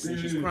 So obviously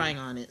she's crying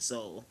on it.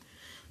 So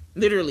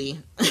literally,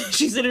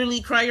 she's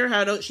literally cry your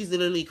heart out. She's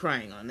literally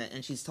crying on it.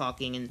 And she's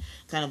talking and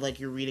kind of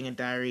like you're reading a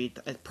diary,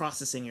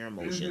 processing your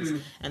emotions.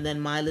 Mm-hmm. And then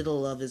My Little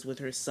Love is with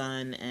her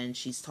son. And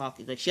she's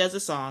talking, like she has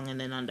a song.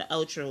 And then on the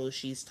outro,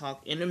 she's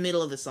in the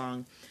middle of the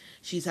song,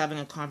 she's having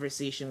a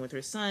conversation with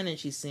her son. And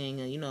she's saying,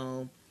 you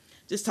know,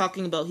 just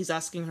talking about, he's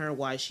asking her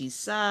why she's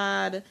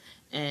sad,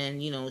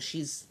 and, you know,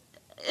 she's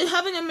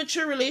having a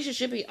mature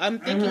relationship. I'm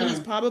thinking he's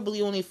probably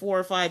only 4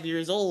 or 5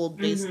 years old,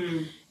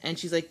 and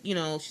she's like, you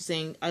know, she's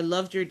saying, I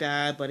loved your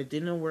dad, but it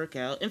didn't work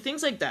out, and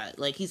things like that.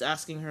 Like, he's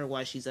asking her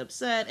why she's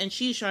upset, and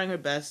she's trying her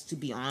best to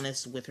be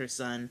honest with her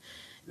son,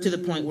 to the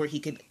point where he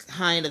could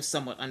kind of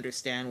somewhat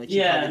understand, which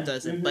he probably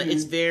doesn't. But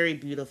it's very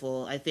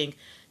beautiful. I think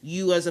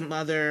you as a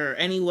mother, or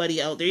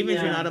anybody out there, even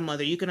if you're not a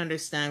mother, you can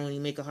understand when you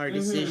make a hard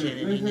decision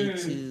and you need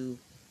to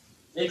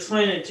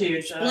explain it to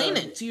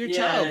your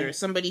child or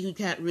somebody who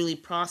can't really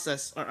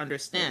process or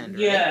understand.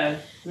 Right? Yeah.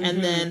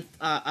 And then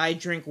I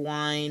Drink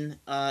Wine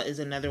is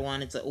another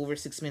one. It's an over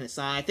 6-minute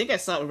song. I think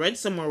I read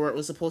somewhere where it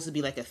was supposed to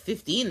be like a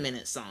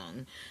 15-minute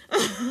song.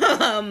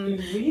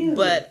 Really?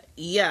 But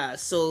yeah,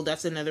 so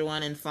that's another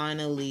one. And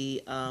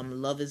finally,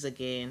 Love Is a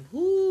Game.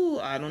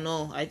 I don't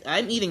know.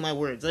 I'm eating my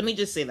words. Let me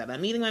just say that.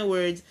 I'm eating my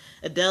words.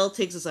 Adele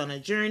takes us on a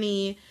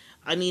journey.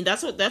 I mean,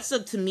 that's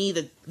to me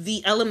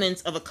the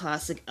elements of a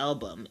classic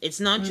album. It's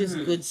not just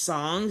good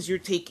songs. You're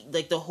taking,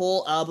 like, the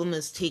whole album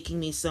is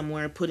taking me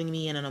somewhere, putting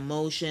me in an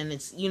emotion.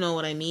 It's, you know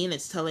what I mean?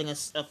 It's telling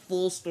us a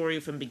full story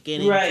from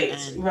beginning to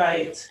end.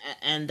 Right.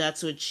 And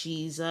that's what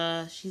she's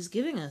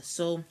giving us.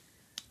 So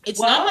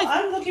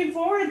I'm looking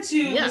forward to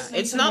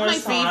it's not my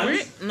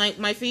favorite.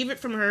 My favorite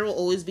from her will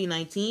always be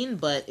 19,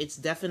 but it's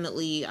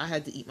definitely, I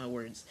had to eat my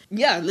words.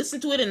 Yeah,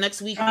 listen to it, and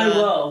next week I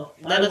will.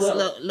 Let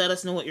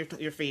us know what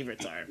your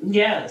favorites are.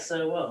 Yes,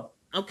 I will.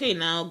 Okay,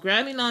 now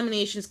Grammy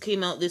nominations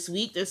came out this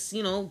week. This,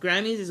 you know,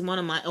 Grammys is one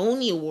of my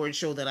only award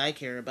show that I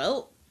care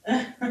about.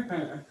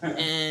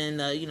 And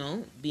you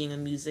know, being a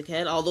music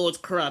head, although it's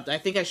corrupt, I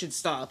think I should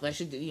stop. I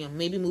should, you know,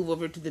 maybe move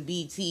over to the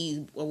BET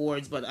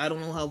awards, but I don't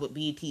know how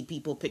BET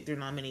people pick their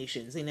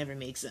nominations. They never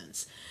make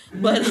sense.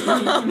 But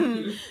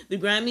the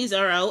Grammys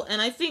are out,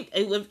 and I think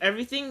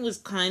everything was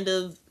kind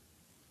of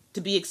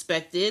to be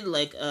expected.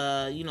 Like,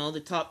 you know,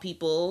 the top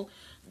people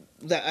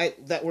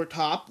that were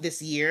top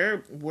this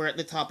year were at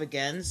the top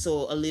again.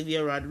 So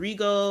Olivia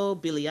Rodrigo,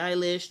 Billie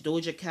Eilish,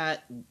 Doja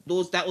Cat,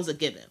 that was a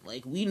given.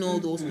 Like, we know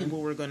those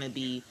people were gonna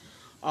be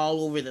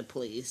all over the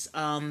place.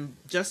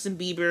 Justin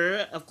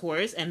Bieber, of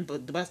course,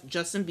 but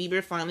Justin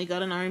Bieber finally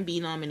got an R&B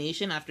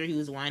nomination after he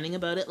was whining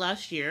about it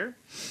last year.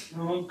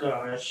 Oh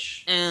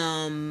gosh.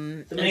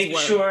 To make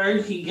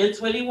sure he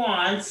gets what he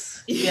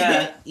wants.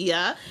 Yeah.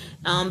 Yeah.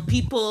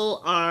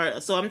 People are,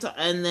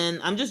 and then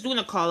I'm just doing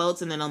a call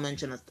outs, and then I'll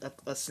mention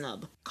a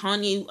snub.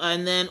 Kanye,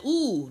 and then The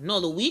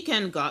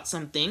Weeknd got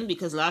something,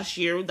 because last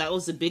year, that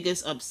was the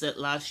biggest upset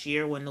last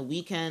year when The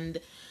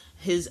Weeknd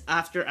his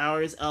After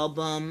Hours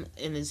album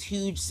and his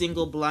huge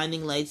single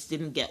Blinding Lights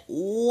didn't get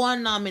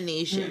one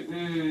nomination.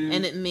 Mm-mm.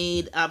 And it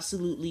made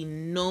absolutely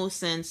no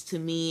sense to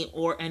me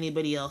or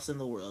anybody else in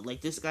the world.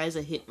 Like, this guy's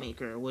a hit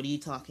maker. What are you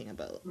talking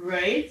about?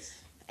 Right.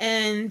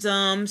 And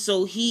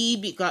so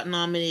he got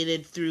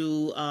nominated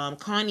through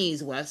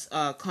Kanye's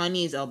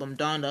album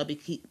Donda,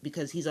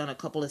 because he's on a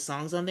couple of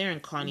songs on there,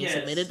 and Kanye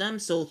submitted them.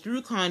 So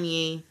through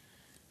Kanye,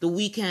 The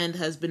Weeknd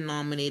has been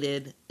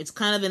nominated. It's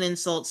kind of an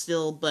insult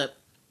still, but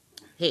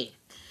hey.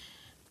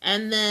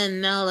 And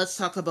then now let's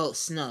talk about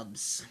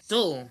snubs.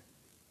 So,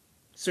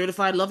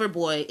 Certified Lover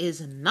Boy is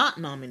not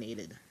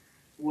nominated.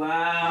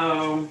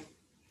 Wow.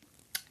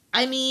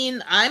 I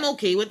mean, I'm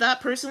okay with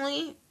that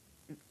personally,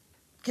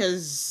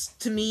 because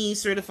to me,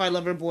 Certified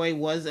Lover Boy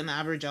was an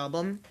average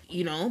album,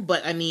 you know.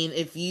 But I mean,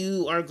 if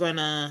you are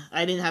gonna,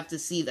 I didn't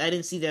see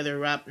the other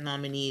rap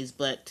nominees,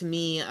 but to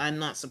me, I'm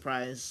not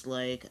surprised.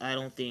 Like, I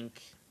don't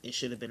think it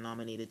should have been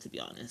nominated, to be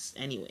honest.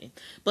 Anyway,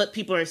 but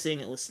people are saying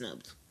it was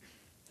snubbed.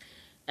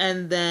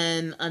 And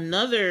then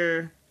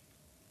another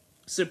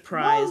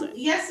surprise. Well,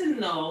 yes and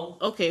no.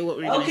 Okay, what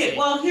were you gonna say? Okay,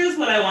 well, here's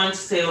what I want to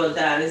say about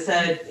that, is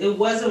that it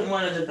wasn't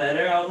one of the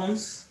better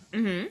albums.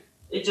 Mm-hmm.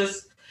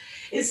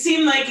 It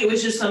seemed like it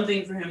was just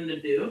something for him to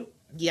do.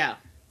 Yeah.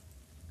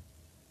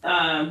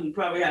 He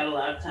probably had a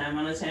lot of time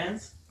on his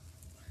hands.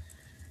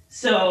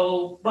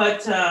 So,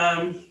 but,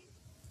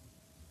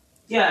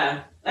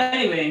 yeah.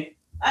 Anyway,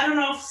 I don't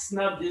know if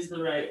snubbed is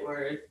the right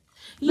word.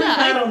 Yeah,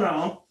 I don't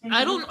know.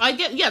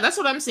 Yeah, that's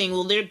what I'm saying.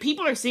 Well,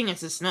 people are saying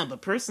it's a snub,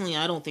 but personally,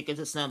 I don't think it's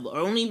a snub. The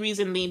only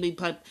reason maybe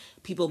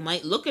people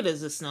might look at it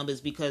as a snub is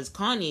because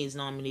Kanye is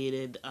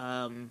nominated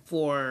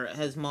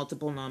has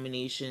multiple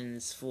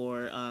nominations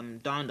for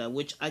Donda,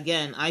 which,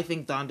 again, I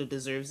think Donda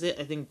deserves it.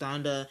 I think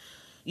Donda,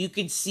 you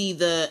could see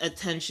the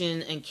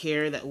attention and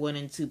care that went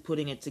into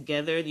putting it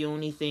together. The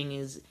only thing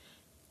is,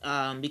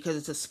 because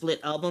it's a split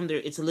album,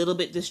 it's a little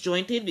bit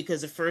disjointed,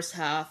 because the first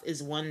half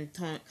is one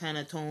kind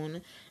of tone,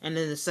 and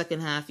then the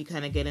second half you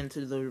kind of get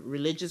into the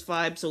religious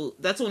vibe. So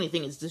that's the only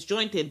thing, it's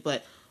disjointed,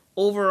 but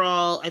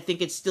overall I think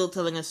it's still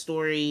telling a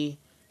story.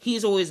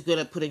 He's always good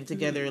at putting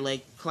together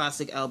like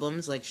classic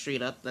albums, like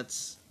straight up.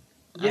 That's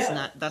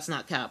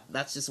not cap.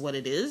 That's just what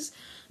it is.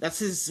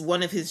 That's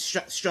one of his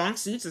strong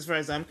suits as far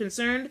as I'm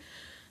concerned.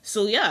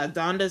 So yeah,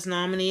 Donda's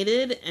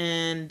nominated,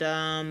 and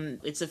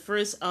it's the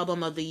first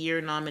Album of the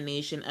Year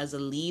nomination as a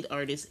lead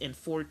artist in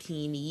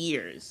 14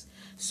 years.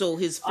 So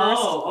his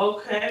first... Oh,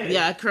 okay.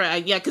 Yeah,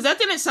 correct. Yeah, because that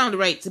didn't sound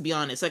right, to be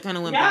honest. I kind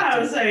of went back to... Yeah,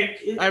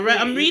 I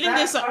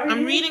was like...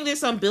 I'm reading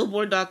this on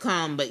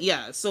Billboard.com, but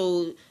yeah,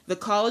 so the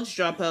college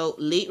dropout,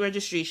 late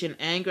registration,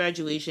 and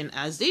graduation,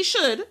 as they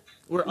should...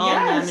 We're all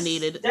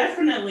nominated.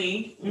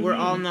 Definitely. Mm-hmm. We're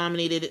all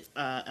nominated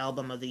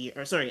Album of the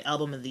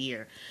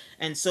Year.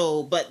 And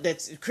so, but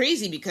that's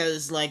crazy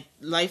because like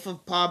Life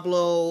of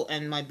Pablo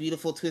and My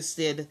Beautiful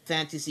Twisted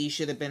Fantasy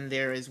should have been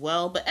there as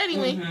well. But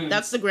anyway,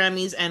 that's the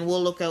Grammys, and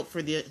we'll look out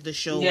for the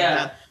show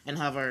and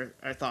have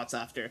our thoughts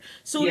after.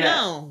 So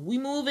now we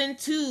move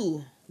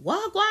into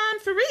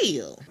Wagwan for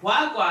Real.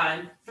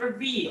 Wagwan for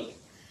Real.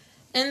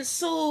 And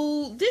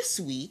so this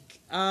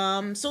week,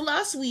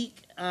 last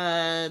week,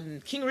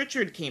 King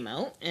Richard came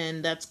out,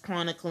 and that's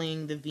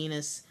chronicling the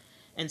Venus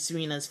and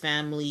Serena's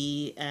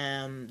family,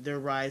 their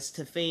rise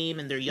to fame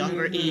and their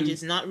younger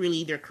ages, not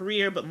really their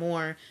career, but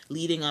more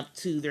leading up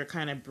to their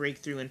kind of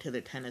breakthrough into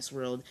the tennis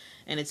world.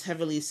 And it's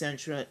heavily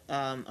centralized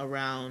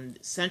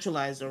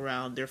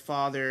around their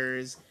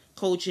father's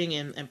coaching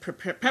and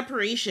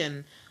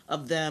preparation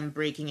of them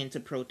breaking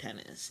into pro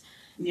tennis.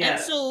 Yeah.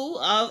 And so,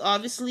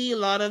 obviously, a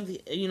lot of,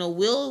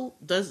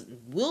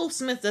 Will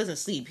Smith doesn't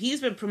sleep. He's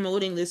been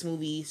promoting this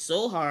movie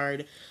so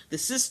hard. The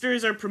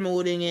sisters are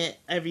promoting it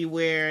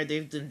everywhere.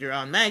 They're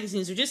on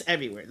magazines. They're just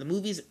everywhere. The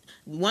movies,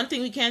 one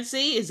thing we can't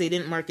say is they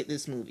didn't market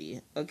this movie.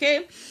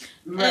 Okay?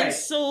 Right. And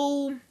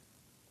so,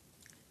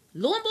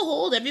 lo and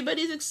behold,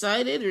 everybody's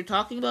excited. They're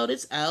talking about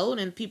it's out,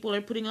 and people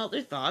are putting out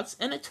their thoughts,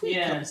 and a tweet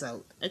comes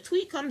out. A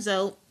tweet comes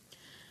out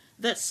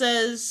that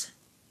says,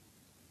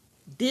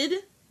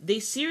 "Did they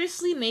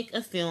seriously make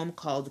a film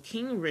called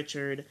King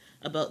Richard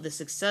about the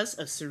success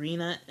of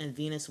Serena and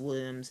Venus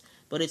Williams,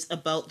 but it's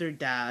about their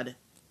dad,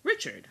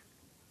 Richard?"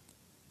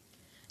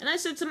 And I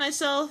said to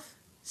myself,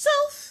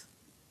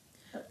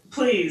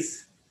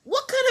 please.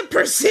 What kind of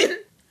person?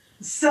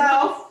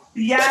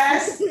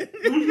 Yes. What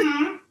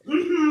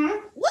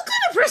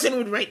kind of person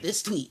would write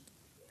this tweet?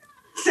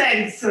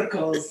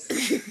 Sensicles.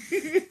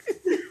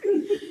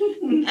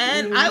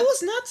 And I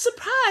was not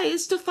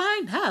surprised to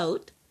find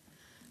out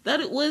that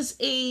it was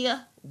a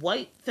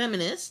white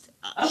feminist.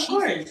 Of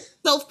course.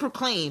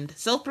 Self-proclaimed.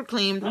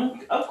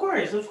 Of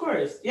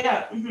course.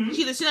 Yeah. Mm-hmm.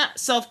 She's not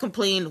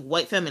self-proclaimed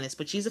white feminist,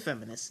 but she's a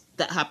feminist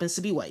that happens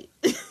to be white.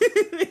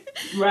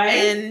 Right.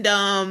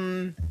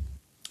 And,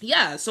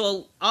 yeah,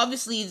 so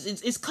obviously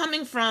it's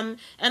coming from,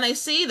 and I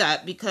say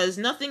that because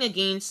nothing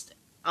against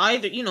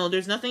either,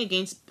 there's nothing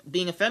against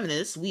being a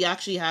feminist. We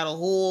actually had a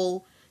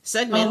whole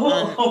segment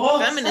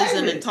on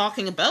feminism and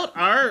talking about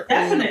our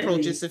own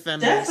approaches to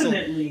feminism.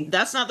 So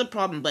that's not the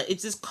problem, but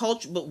it's just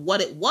culture. But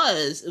what it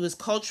was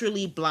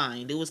culturally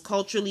blind. It was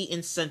culturally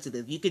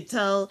insensitive. You could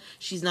tell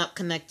she's not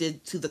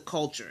connected to the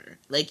culture.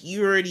 Like,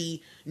 you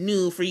already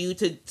knew for you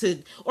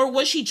to or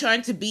was she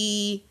trying to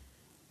be...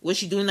 Was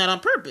she doing that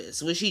on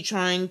purpose? Was she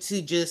trying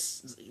to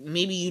just...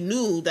 Maybe you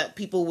knew that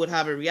people would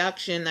have a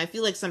reaction. I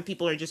feel like some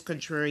people are just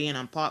contrarian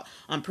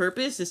on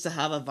purpose, just to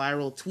have a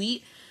viral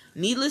tweet.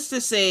 Needless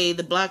to say,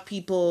 the black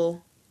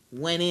people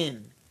went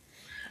in.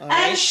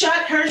 And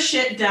shut her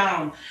shit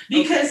down.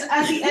 Because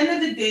at the end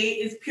of the day,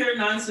 it's pure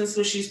nonsense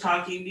what she's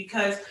talking.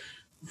 Because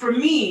for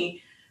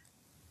me,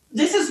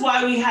 this is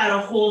why we had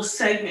a whole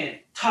segment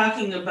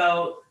talking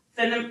about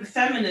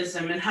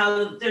feminism and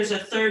how there's a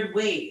third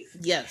wave.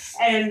 Yes.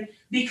 And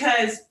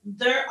because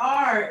there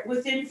are,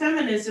 within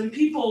feminism,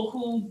 people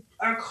who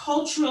are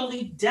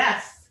culturally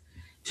deaf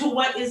to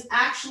what is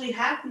actually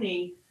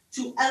happening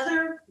to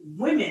other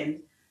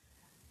women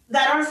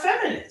that are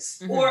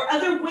feminists, or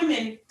other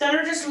women that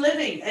are just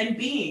living and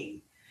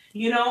being,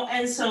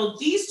 and so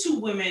these two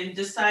women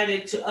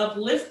decided to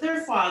uplift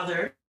their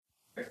father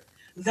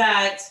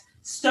that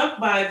stuck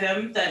by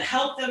them, that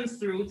helped them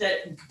through,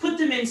 that put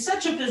them in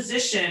such a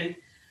position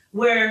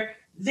where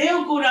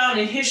they'll go down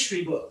in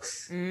history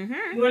books.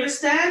 You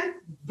understand?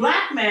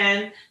 Black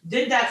man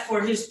did that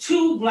for his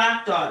two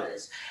black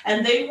daughters,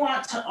 and they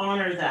want to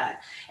honor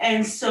that.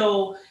 And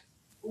so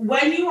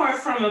when you are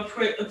from a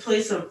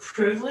place of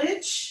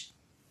privilege,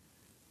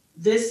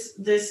 this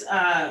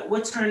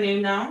what's her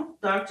name now?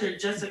 Dr.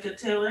 Jessica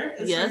Taylor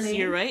is her name?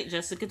 You're right,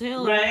 Jessica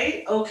Taylor.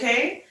 Right,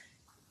 okay.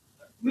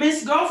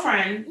 Miss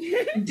Girlfriend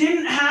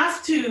didn't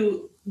have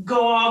to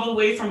go all the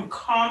way from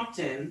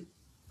Compton,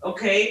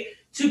 okay,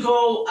 to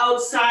go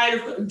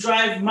outside,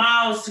 drive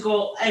miles to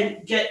go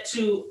and get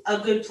to a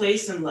good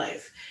place in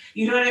life.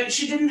 You know what I mean?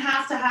 She didn't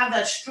have to have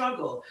that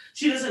struggle.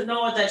 She doesn't know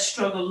what that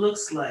struggle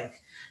looks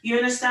like. You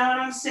understand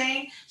what I'm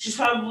saying? She's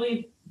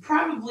probably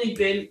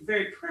been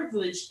very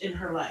privileged in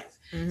her life.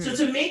 So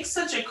to make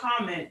such a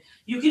comment,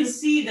 you can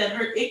see that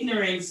her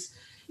ignorance,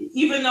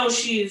 even though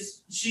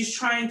she's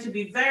trying to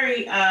be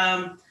very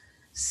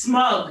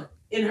smug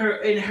in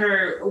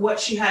her what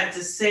she had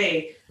to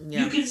say,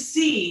 you can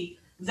see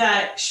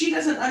that she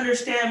doesn't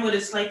understand what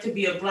it's like to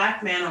be a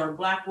black man or a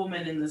black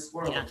woman in this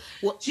world.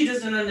 She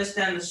doesn't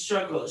understand the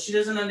struggle. She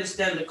doesn't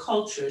understand the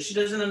culture. She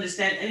doesn't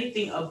understand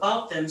anything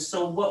about them.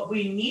 So what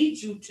we need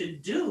you to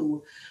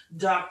do,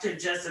 Dr.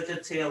 Jessica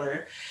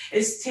Taylor,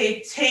 is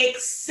to take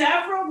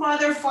several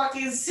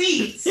motherfucking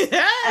seats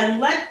and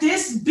let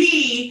this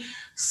be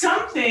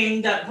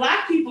something that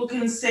black people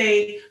can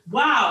say,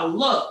 wow,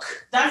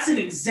 look, that's an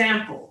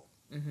example.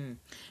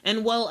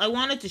 And well, I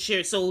wanted to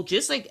share, so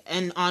just like,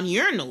 and on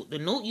your note, the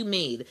note you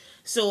made,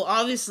 so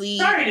obviously...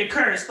 Sorry to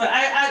curse, but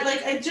I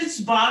like, it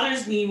just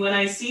bothers me when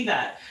I see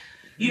that.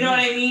 You know what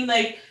I mean?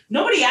 Like,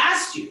 nobody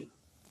asked you.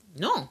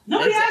 No.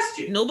 Nobody asked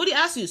you. Nobody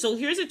asked you. So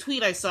here's a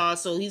tweet I saw.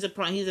 So he's a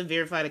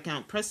verified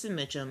account, Preston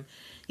Mitchum.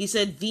 He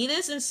said,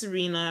 Venus and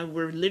Serena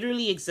were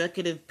literally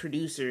executive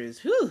producers.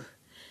 Whew.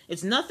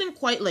 It's nothing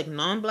quite like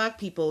non-black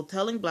people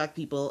telling black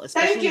people,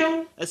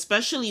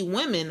 especially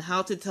women,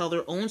 how to tell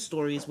their own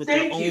stories with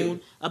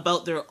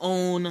about their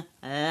own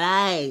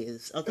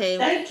lives. Okay.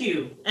 Thank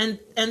you. And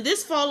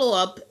this follow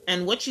up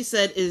and what she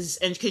said is,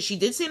 and because she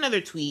did say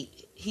another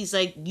tweet, he's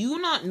like, you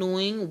not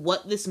knowing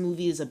what this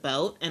movie is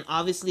about and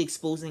obviously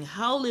exposing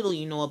how little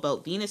you know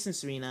about Venus and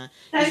Serena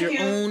is your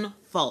own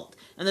fault.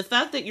 And the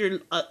fact that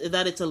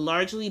that it's a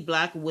largely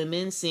black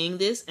women saying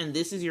this and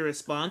this is your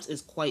response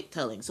is quite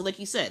telling. So like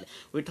you said,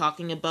 we're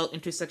talking about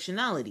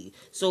intersectionality.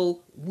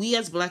 So we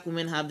as black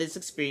women have this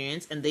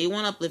experience and they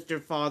want to uplift their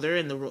father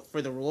and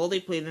for the role they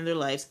played in their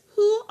lives.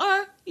 Who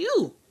are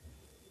you?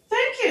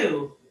 Thank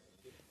you.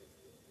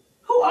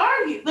 Who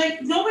are you?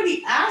 Like,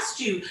 nobody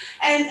asked you.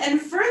 And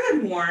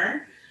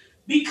furthermore,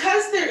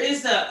 because there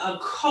is a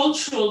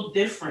cultural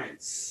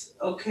difference,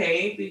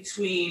 okay,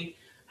 between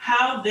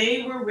how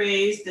they were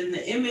raised and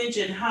the image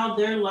and how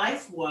their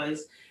life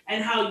was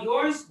and how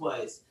yours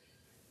was,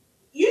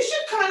 you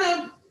should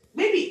kind of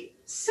maybe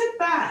sit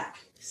back.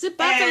 Sit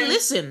back and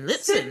listen.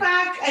 Sit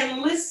back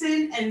and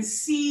listen and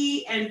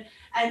see and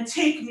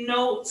take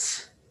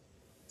notes.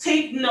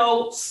 Take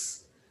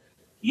notes,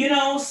 you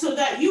know, so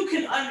that you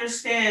can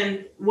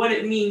understand what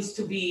it means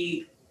to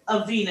be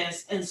a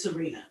Venus and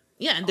Serena.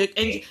 Yeah,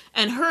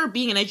 and her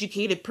being an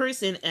educated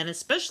person, and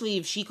especially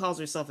if she calls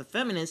herself a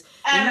feminist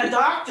and a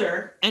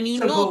doctor, and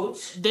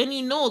then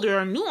you know there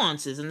are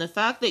nuances, and the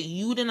fact that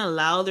you didn't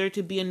allow there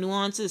to be a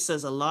nuances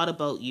says a lot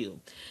about you.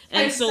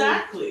 And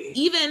exactly.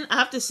 So even I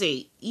have to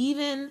say,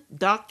 even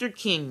Dr.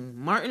 King,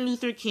 Martin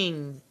Luther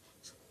King's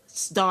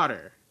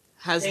daughter,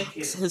 has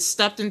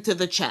stepped into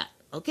the chat.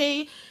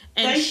 Okay,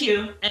 and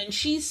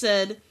she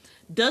said,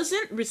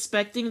 doesn't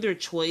respecting their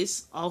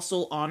choice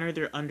also honor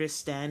their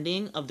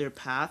understanding of their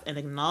path and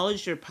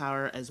acknowledge their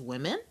power as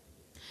women?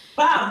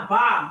 Bam,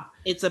 bam.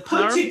 It's a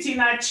Put it in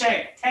a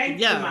check. Thank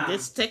you, yeah, ma'am.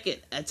 this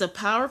ticket. It's a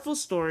powerful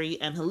story,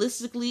 and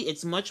holistically,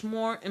 it's much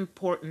more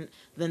important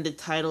than the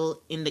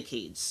title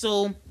indicates.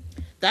 So,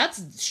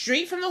 that's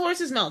straight from the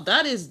horse's mouth.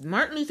 That is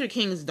Martin Luther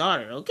King's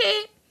daughter,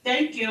 okay?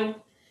 Thank you.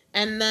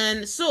 And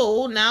then,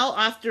 so now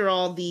after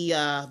all the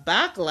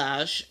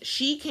backlash,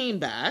 she came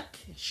back.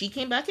 She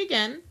came back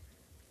again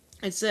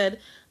and said,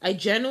 I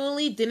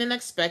genuinely didn't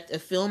expect a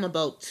film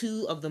about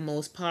two of the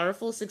most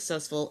powerful,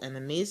 successful, and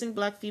amazing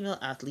black female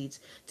athletes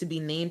to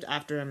be named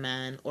after a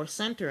man or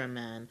center a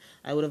man.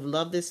 I would have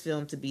loved this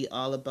film to be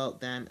all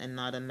about them and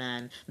not a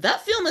man.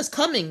 That film is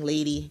coming,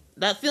 lady.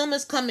 That film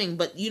is coming,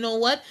 but you know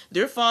what?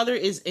 Their father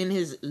is in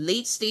his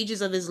late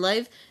stages of his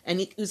life,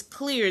 and it was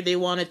clear they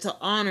wanted to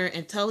honor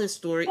and tell his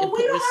story. But and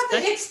we don't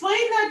have to explain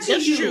that to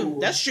That's you. True.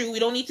 That's true. We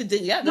don't need to do.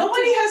 Yeah.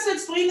 Nobody has to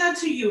explain that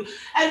to you.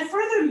 And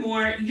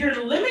furthermore,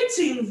 you're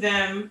limiting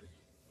them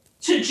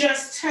to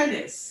just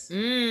tennis.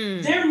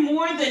 They're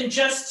more than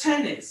just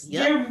tennis.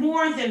 Yep. They're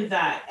more than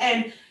that.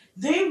 And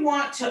they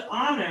want to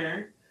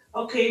honor,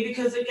 okay,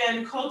 because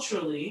again,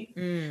 culturally,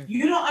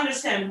 you don't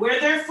understand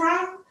where they're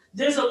from.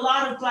 There's a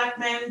lot of black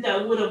men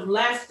that would have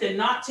left and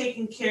not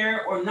taken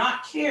care or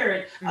not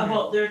cared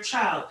about their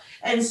child.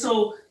 And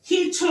so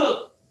he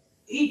took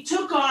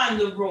on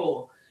the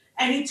role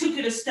and he took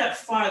it a step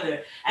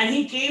farther and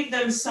he gave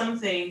them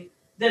something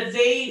that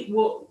they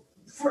will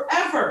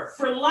forever,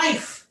 for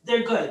life,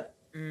 they're good.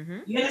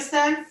 You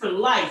understand? For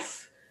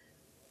life.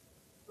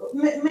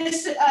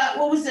 Mr.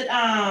 What was it?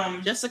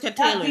 Jessica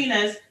Taylor. Not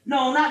Venus.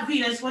 No, not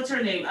Venus. What's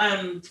her name?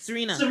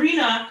 Serena.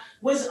 Serena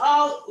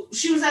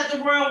she was at the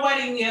royal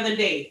wedding the other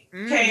day.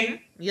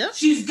 Okay? Yep.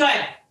 She's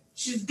good.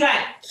 She's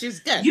good.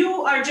 She's good.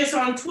 You are just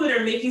on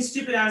Twitter making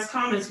stupid ass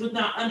comments with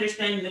not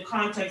understanding the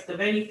context of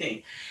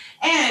anything.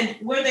 And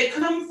where they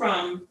come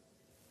from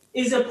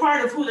is a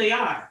part of who they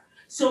are.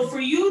 So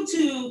for you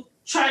to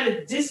try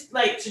to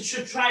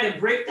try to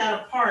break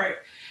that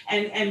apart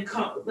and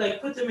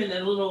put them in a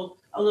little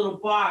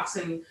box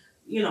and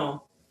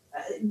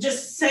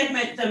just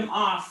segment them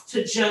off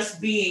to just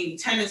being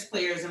tennis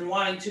players and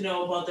wanting to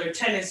know about their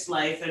tennis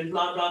life and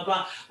blah blah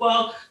blah.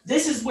 Well,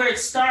 this is where it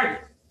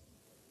started.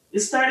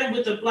 It started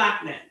with the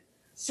black men.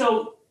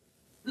 So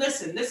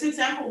listen, this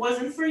example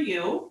wasn't for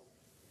you.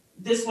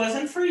 This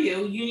wasn't for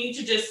you. You need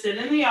to just sit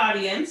in the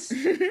audience.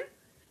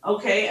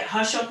 Okay,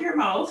 hush up your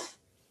mouth.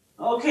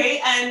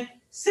 Okay, and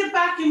sit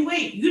back and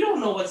wait. You don't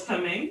know what's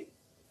coming.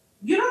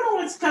 You don't know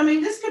what's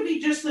coming. This could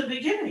be just the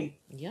beginning.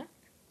 Yeah.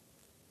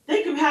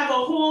 They could have a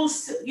whole,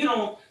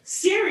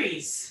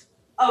 series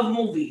of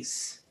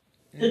movies.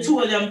 The two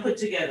of them put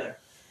together.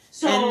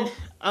 So,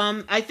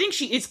 and, I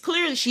think it's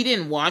clear that she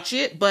didn't watch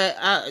it,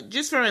 but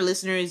just for our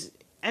listeners,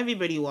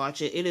 everybody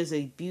watch it. It is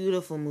a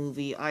beautiful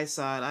movie. I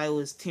saw it. I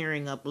was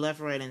tearing up left,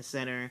 right, and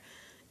center.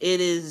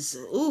 It is,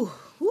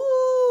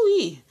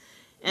 woo-wee.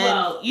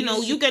 And,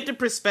 you get the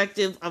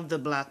perspective of the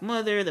black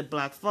mother, the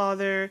black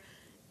father,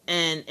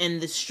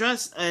 and the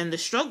stress and the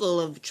struggle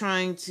of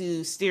trying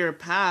to steer a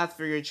path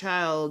for your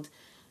child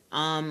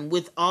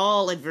with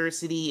all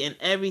adversity and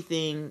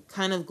everything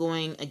kind of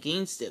going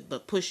against it,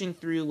 but pushing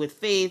through with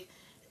faith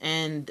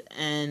and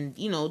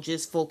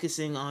just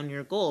focusing on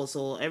your goal.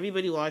 So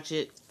everybody watch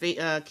it.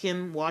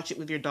 Kim, watch it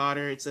with your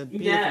daughter. It's a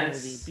beautiful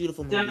movie.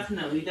 Beautiful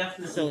movie.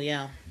 Definitely. So,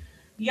 yeah.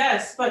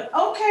 Yes, but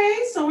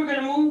okay, so we're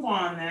going to move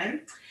on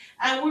then.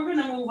 And we're going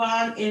to move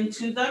on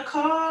into the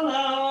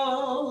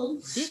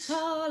call-outs. The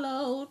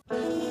call-out.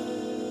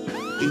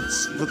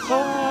 It's the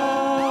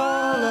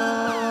call-out.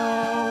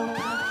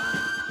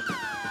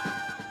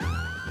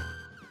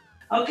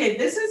 Okay,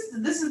 this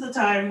is the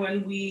time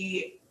when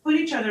we put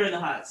each other in the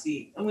hot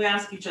seat and we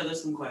ask each other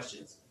some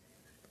questions.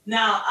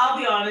 Now, I'll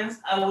be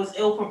honest, I was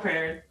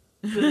ill-prepared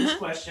for this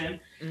question.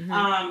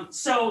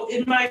 So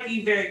it might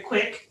be very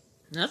quick.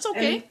 That's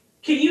okay. And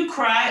can you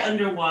cry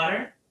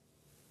underwater?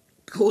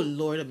 Oh,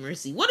 Lord of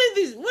mercy. What are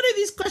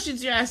these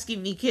questions you're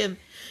asking me, Kim?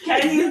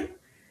 Can you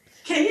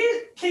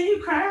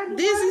cry underwater?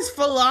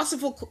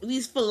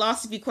 These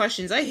philosophy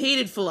questions. I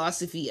hated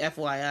philosophy,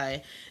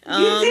 FYI.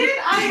 You did?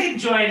 I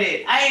enjoyed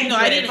it.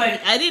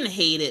 I didn't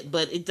hate it,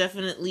 but it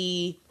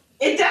definitely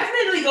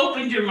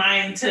opened your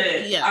mind to,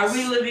 yes. Are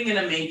we living in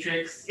a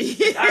matrix?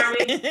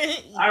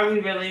 Are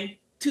we really?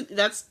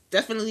 That's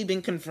definitely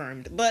been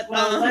confirmed. But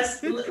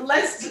let's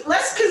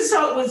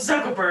consult with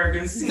Zuckerberg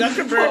and see.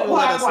 Zuckerberg will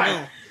let us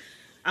know.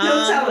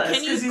 He'll tell us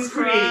because he's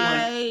creating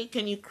one.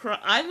 Can you cry?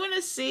 I'm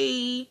gonna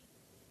say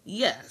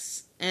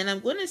yes, and I'm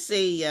gonna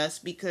say yes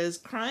because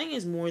crying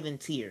is more than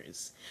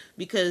tears.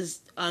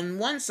 Because on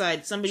one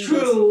side, somebody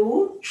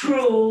true.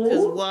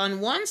 Because on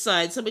one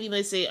side, somebody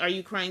might say, "Are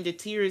you crying? The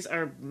tears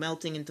are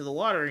melting into the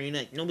water."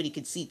 Nobody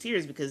could see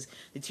tears because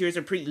the tears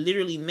are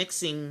literally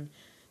mixing.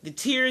 The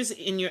tears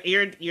in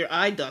your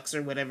eye ducts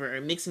or whatever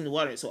are mixing the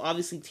water. So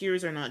obviously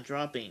tears are not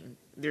dropping.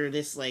 They're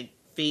this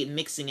fade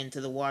mixing into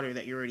the water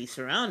that you're already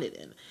surrounded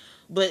in.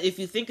 But if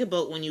you think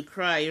about when you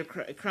cry, you're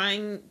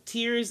crying,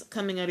 tears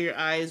coming out of your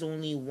eyes,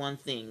 only one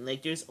thing.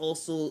 Like, there's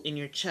also in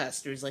your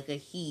chest, there's like a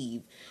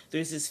heave.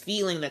 There's this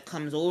feeling that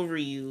comes over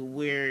you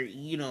where,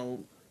 you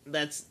know,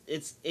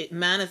 it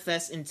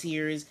manifests in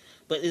tears,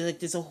 but it's like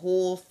there's a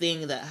whole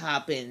thing that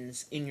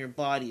happens in your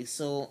body.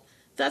 So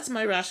that's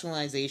my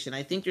rationalization.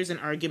 I think there's an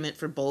argument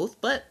for both,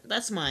 but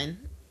that's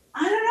mine.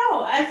 I don't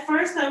know. At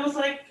first, I was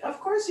like, of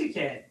course you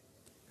can.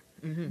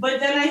 Mm-hmm. But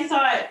then I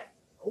thought,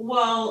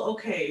 well,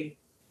 okay,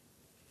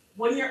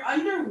 when you're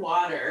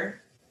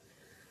underwater,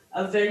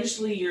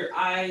 eventually your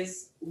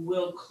eyes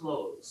will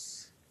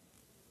close.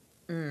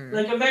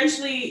 Like,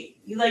 eventually,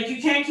 like,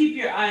 you can't keep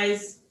your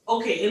eyes,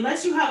 okay,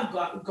 unless you have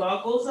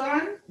goggles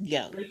on.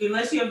 Yeah. Like,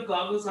 unless you have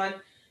goggles on,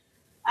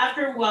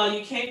 after a while,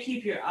 you can't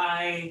keep your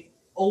eye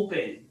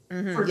open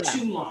for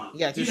too long.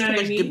 Yeah, there's too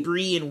much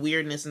debris and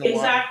weirdness in the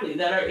water. Exactly,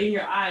 that are in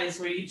your eyes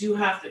where you do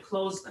have to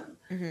close them.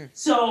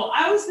 So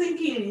I was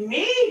thinking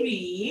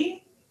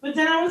maybe, but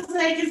then I was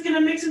like, it's going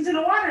to mix into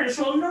the water,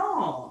 so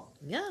no.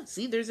 Yeah,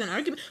 see, there's an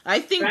argument. I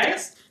think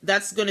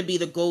that's going to be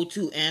the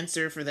go-to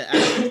answer for the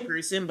average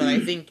person, but I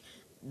think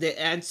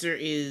the answer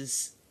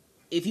is,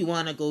 if you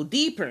want to go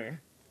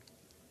deeper,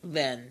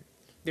 then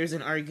there's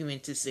an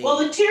argument to say. Well,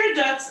 the tear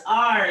ducts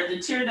are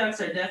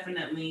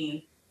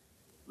definitely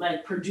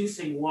like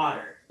producing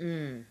water.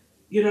 You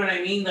know what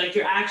I mean? Like,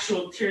 your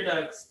actual tear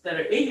ducts that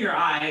are in your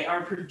eye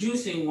are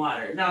producing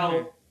water.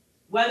 Now,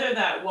 whether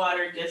that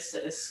water gets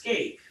to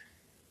escape,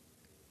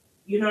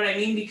 you know what I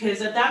mean?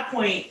 Because at that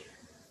point,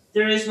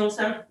 there is no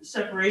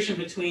separation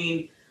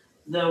between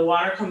the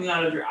water coming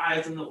out of your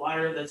eyes and the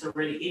water that's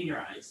already in your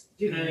eyes.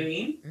 Do you know what I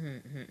mean?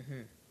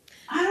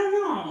 I don't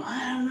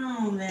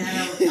know,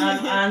 man.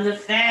 I'm on the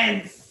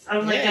fence.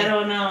 I'm like, I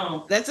don't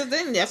know. That's the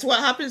thing. That's what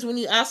happens when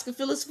you ask a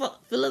philosophical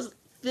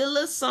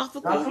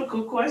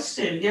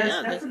question.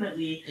 Yes,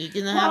 definitely. You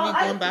can have it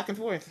going back and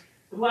forth.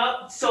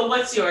 Well, so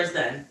what's yours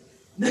then?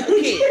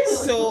 Okay,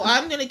 so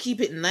I'm gonna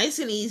keep it nice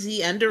and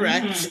easy and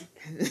direct.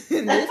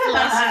 No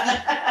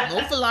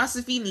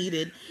philosophy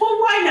needed. Well,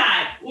 why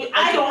not?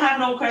 I don't have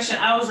no question.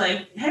 I was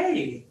like,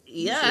 hey.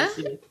 Yeah.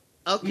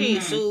 Okay,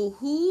 so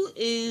who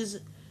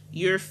is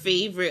your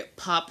favorite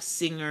pop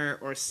singer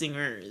or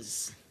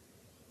singers?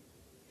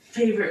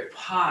 Favorite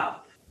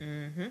pop?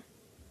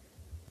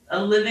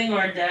 A living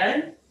or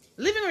dead?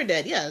 Living or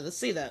dead, yeah, let's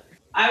say that.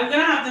 I'm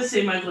gonna have to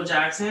say Michael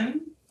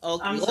Jackson.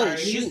 Okay. I'm sorry,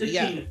 he's the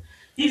king.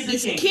 He's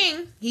the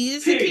king. He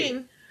is the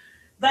king.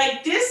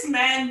 Like, this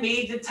man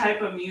made the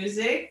type of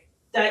music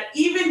that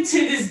even to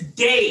this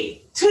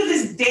day,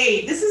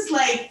 this is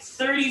like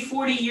 30,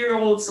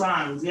 40-year-old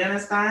songs. You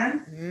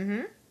understand?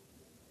 You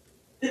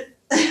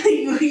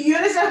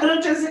understand what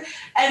I'm trying to say?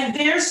 And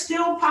they're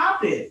still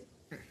popping.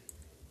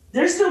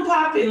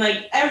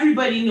 Like,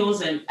 everybody knows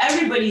them.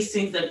 Everybody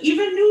sings them.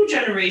 Even new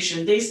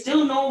generation, they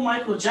still know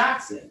Michael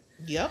Jackson.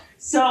 Yep.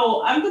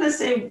 So I'm going to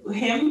say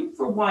him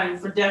for one,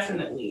 for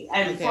definitely.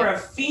 And for a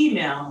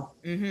female,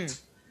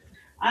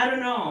 I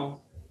don't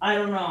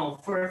know.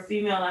 For a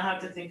female, I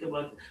have to think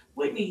about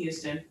Whitney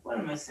Houston. What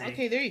am I saying?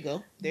 Okay, there you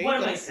go. What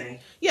am I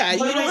saying? Yeah, you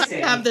don't have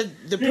to have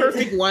the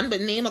perfect one,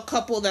 but name a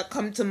couple that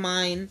come to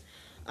mind.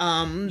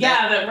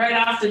 That right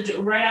off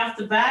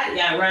the bat.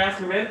 Yeah, right off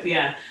the rip.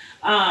 Yeah.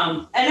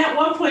 And at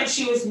one point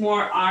she was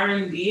more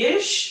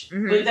R&B-ish,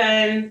 but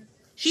then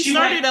she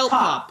started out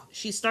pop.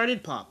 She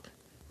started pop.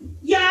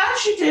 Yeah,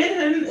 she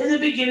did in the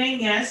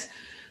beginning, yes.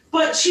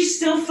 But she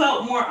still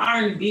felt more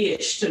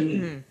R&B-ish to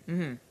me.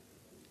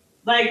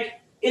 Like,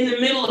 in the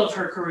middle of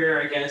her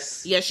career, I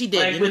guess. Yeah, she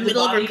did. Like, in the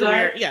middle of her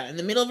career. Yeah, in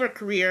the middle of her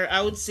career,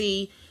 I would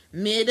say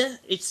mid.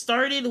 It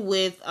started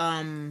with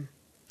when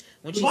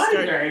she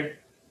started.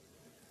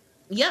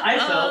 Yeah, I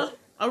felt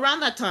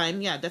around that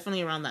time. Yeah,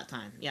 definitely around that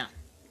time. Yeah.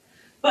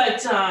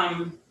 But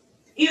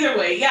either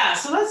way, yeah.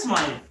 So that's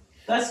mine.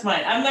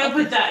 I'm gonna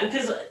put that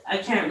because I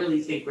can't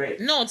really think right.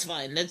 No, it's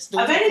fine. That's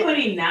of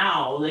anybody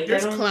now. Like,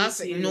 there's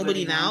classic.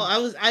 Nobody now.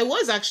 I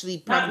was actually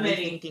probably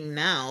thinking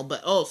now,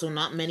 but so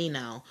not many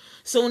now.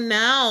 So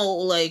now,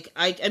 like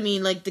I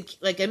mean,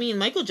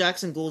 Michael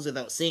Jackson goes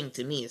without saying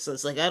to me. So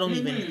it's like I don't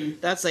even.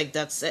 That's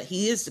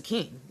he is the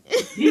king.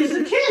 He's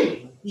the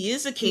king. He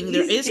is the king.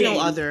 There is no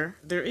other.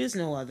 There is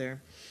no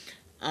other.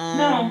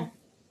 No.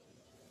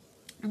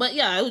 But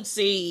yeah, I would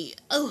say,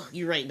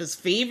 you're right. His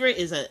favorite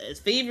is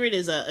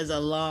a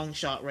long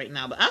shot right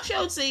now. But actually,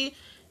 I would say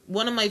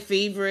one of my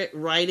favorite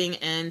writing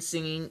and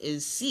singing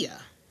is Sia.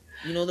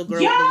 You know the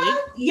girl.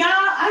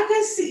 I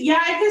can see.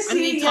 I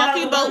mean,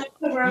 talking about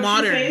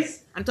modern.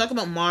 I'm talking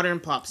about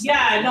modern pop.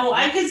 Yeah, no,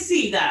 I can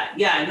see that.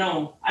 Yeah,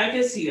 no, I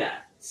can see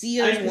that.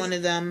 Sia is one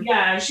of them.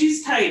 Yeah,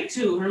 she's tight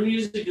too. Her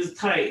music is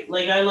tight.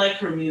 Like, I like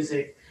her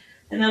music,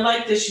 and I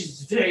like that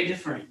she's very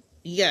different.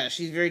 Yeah,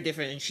 she's very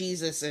different, and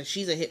she's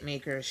a hit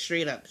maker,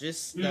 straight up,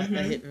 just a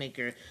hit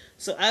maker.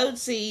 So I would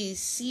say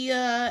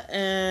Sia,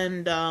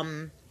 and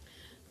on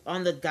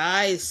the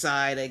guy's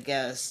side, I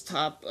guess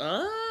top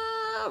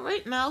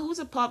right now, who's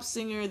a pop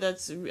singer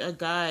that's a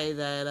guy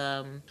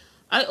that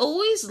I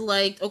always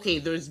liked, okay,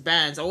 there's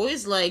bands. I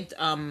always liked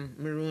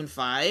Maroon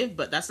 5,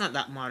 but that's not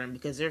that modern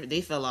because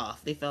they fell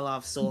off. They fell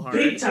off so hard.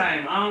 Big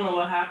time. I don't know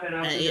what happened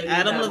after they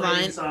Adam that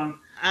Levine song.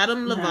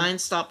 Adam Levine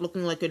stopped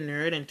looking like a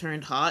nerd and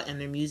turned hot, and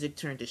their music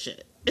turned to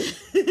shit.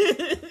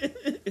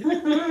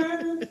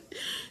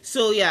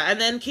 So yeah,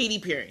 and then Katy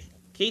Perry.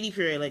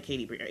 I like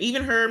Katy Perry.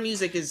 Even her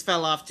music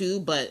fell off too,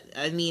 but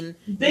I mean,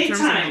 big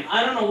time.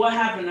 I don't know what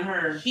happened to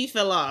her. She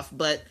fell off,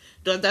 but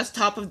that's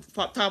top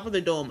of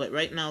the dome. But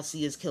right now,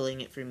 Sia's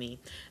killing it for me.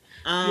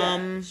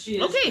 Yeah, she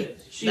is okay,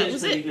 good. She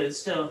is pretty good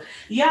still.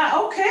 Yeah,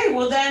 okay.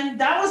 Well, then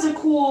that was a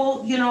cool,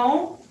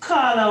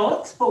 call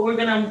out. But we're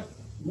gonna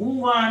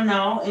move on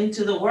now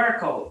into the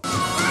workout.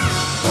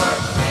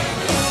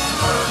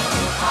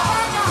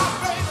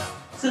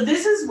 So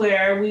this is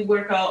where we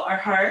work out our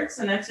hearts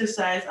and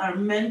exercise our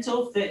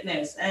mental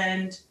fitness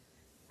and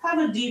have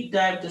a deep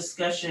dive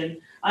discussion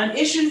on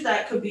issues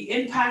that could be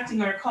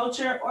impacting our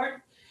culture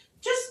or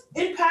just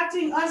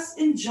impacting us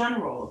in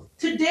general.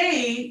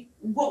 Today,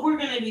 what we're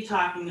going to be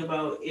talking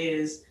about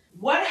is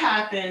what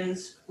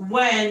happens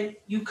when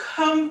you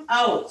come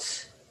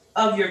out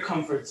of your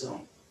comfort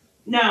zone.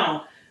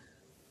 Now,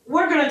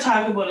 we're going to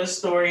talk about a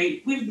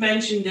story. We've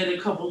mentioned it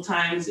a couple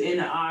times in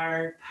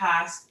our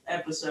past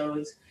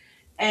episodes.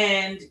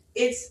 And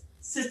it's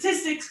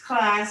statistics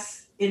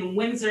class in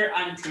Windsor,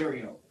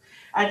 Ontario,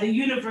 at the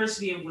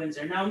University of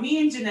Windsor. Now,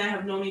 me and Jeanette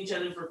have known each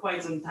other for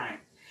quite some time.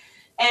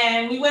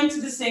 And we went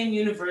to the same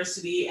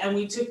university and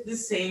we took the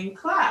same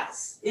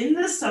class in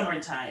the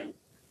summertime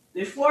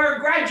before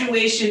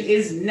graduation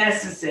is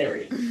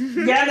necessary.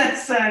 You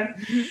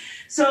understand?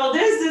 So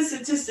there's this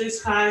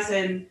statistics class,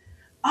 and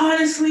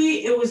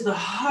honestly, it was the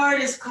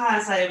hardest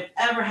class I have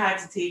ever had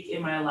to take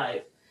in my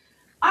life.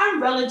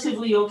 I'm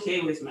relatively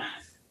okay with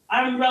math.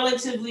 I'm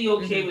relatively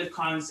okay with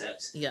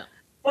concepts. Yeah.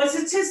 But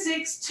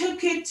statistics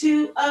took it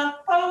to a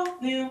whole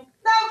new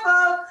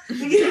level.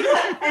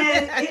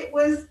 And it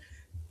was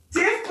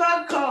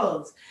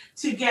difficult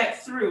to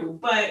get through.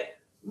 But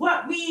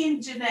what me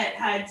and Jeanette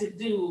had to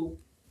do,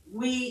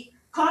 we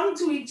come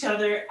to each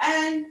other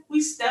and we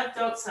stepped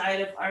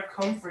outside of our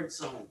comfort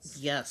zones.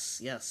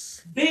 Yes.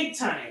 Big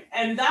time.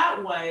 And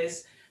that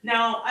was...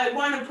 Now, I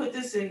want to put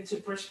this into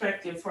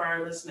perspective for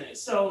our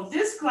listeners. So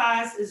this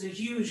class is a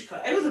huge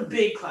class. It was a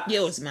big class.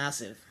 Yeah, it was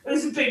massive. It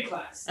was a big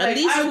class. At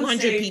least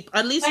 200 people.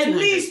 At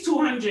least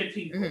 200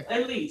 people. Mm-hmm.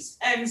 At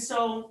least. And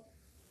so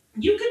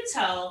you could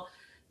tell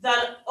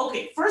that,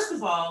 okay, first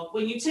of all,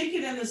 when you take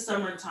it in the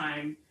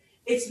summertime,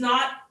 it's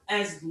not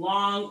as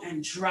long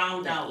and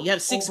drowned out you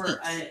have 6 over weeks.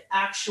 An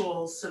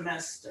actual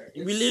semester.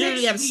 We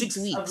literally have 6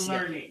 weeks of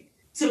learning.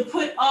 To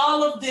put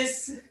all of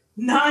this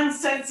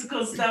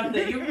nonsensical stuff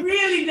that you're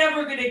really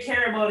never going to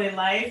care about in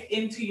life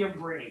into your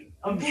brain,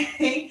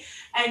 okay?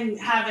 And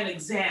have an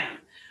exam,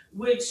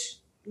 which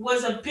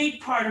was a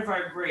big part of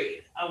our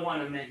grade, I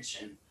want to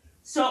mention.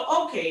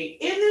 So, okay,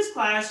 in this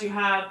class, you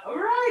have a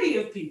variety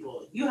of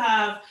people. You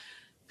have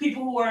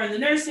people who are in the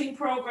nursing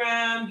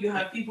program, you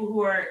have people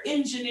who are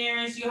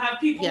engineers, you have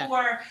people who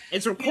are...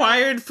 It's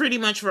required pretty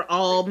much for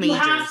all majors.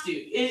 You have to.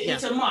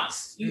 It's a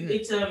must.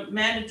 It's a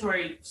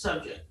mandatory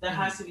subject that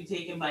has to be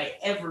taken by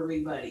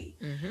everybody.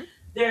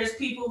 There's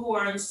people who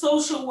are in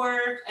social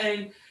work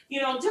and,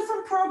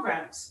 different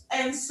programs.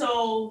 And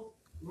so,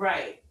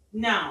 right.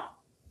 Now,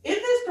 in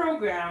this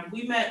program,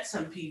 we met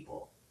some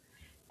people.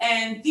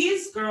 And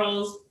these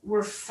girls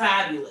were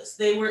fabulous.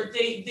 They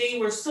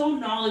were so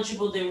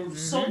knowledgeable. They were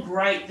so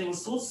bright. They were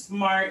so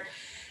smart.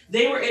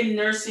 They were in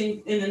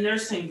the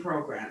nursing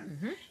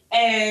program.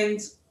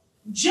 And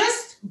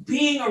just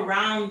being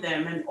around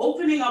them and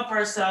opening up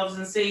ourselves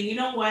and saying, you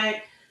know what,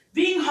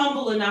 being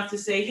humble enough to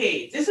say,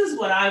 hey, this is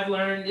what I've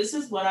learned. This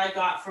is what I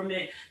got from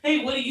it.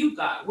 Hey, what do you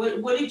got?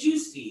 What did you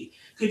see?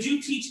 Could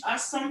you teach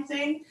us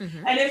something?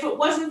 And if it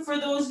wasn't for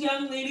those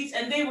young ladies,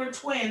 and they were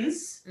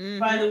twins,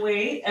 by the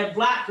way, and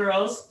Black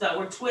girls that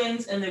were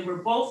twins, and they were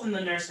both in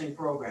the nursing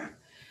program.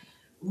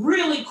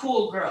 Really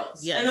cool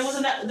girls. Yes.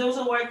 And there was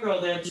a white girl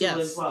there too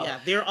as well.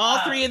 Yeah, they're all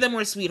three of them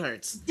were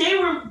sweethearts. They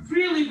were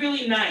really,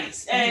 really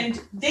nice.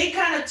 And they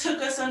kind of took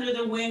us under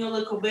the wing a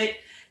little bit.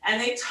 And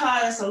they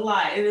taught us a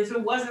lot. And if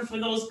it wasn't for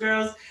those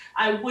girls,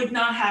 I would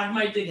not have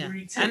my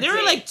degree today. And they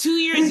were like 2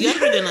 years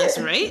younger than us,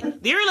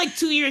 right? They were like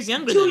 2 years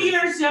younger than us. 2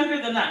 years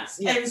younger than us.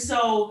 Yeah. And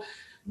so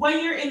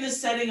when you're in the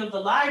setting of the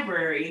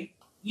library,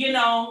 you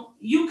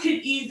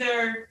could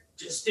either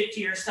just stick to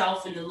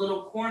yourself in the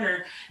little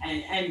corner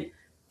and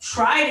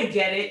try to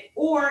get it,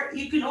 or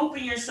you can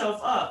open yourself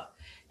up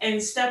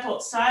and step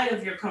outside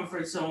of your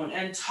comfort zone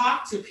and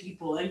talk to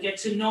people and get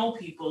to know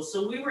people.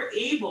 So we were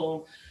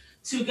able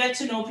to get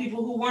to know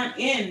people who weren't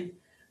in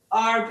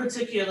our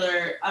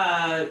particular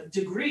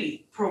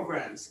degree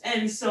programs.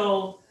 And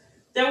so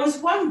there was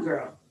one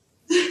girl.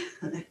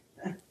 I'm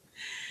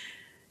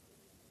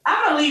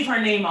gonna leave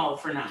her name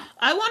out for now.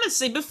 I want to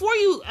say before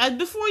you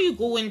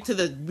go into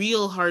the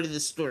real heart of the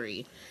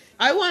story,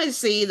 I want to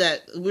say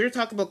that we're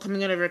talking about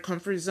coming out of our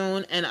comfort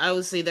zone, and I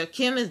would say that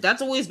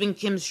that's always been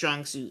Kim's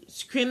strong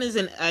suit. Kim is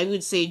I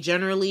would say,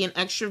 generally an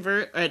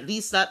extrovert, or at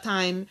least that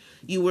time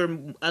you were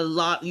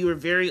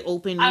very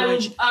open. I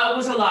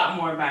was a lot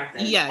more back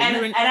then. Yeah.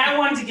 And I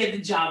wanted to get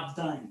the job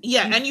done.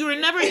 Yeah, and you were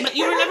never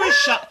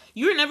shy.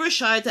 You were never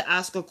shy to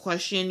ask a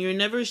question. You're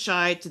never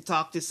shy to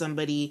talk to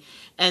somebody.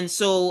 And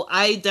so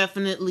I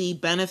definitely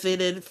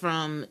benefited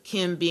from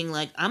Kim being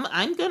like,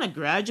 I'm gonna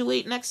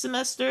graduate next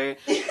semester,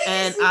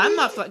 and I'm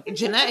not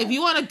Jeanette. If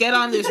you want to get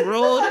on this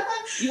road,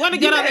 you want to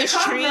get on this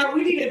train.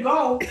 We need to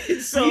go.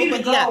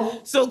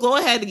 So go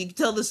ahead and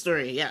tell the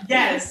story. Yeah.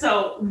 Yeah.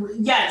 So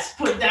yes,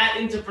 put that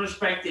into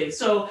perspective.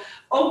 So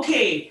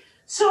okay.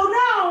 So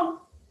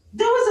now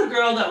there was a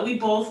girl that we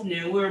both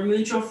knew. We were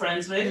mutual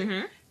friends with.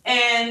 Mm-hmm.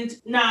 And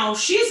now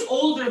she's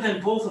older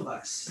than both of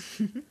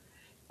us.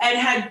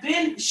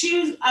 And she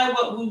was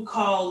what we would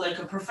call like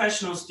a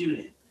professional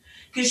student.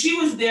 Because she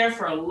was there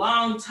for a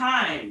long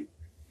time.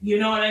 You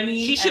know what I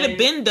mean? She should have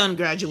been done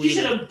graduating. She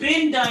should have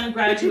been done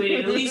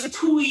graduating at least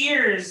 2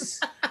 years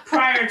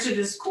prior to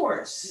this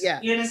course. Yeah.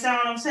 You understand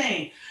what I'm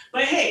saying?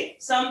 But hey,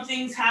 some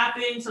things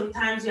happen.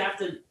 Sometimes you have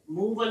to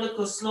move a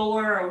little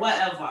slower or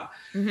whatever.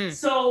 Mm-hmm.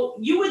 So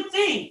you would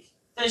think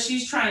that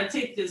she's trying to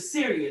take this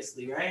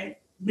seriously, right?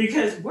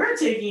 Because we're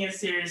taking it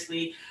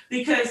seriously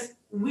because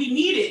we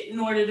need it in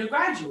order to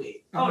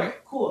graduate. Mm-hmm. All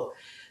right, cool.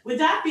 With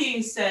that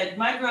being said,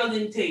 my girl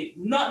didn't take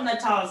nothing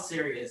at all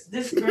serious.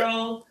 This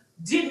girl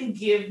didn't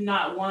give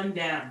not one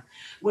damn.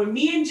 When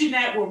me and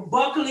Jeanette were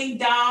buckling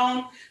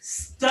down,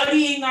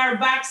 studying our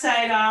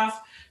backside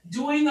off,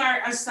 doing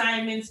our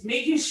assignments,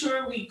 making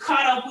sure we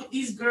caught up with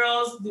these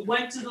girls, we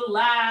went to the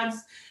labs,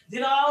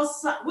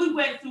 we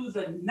went through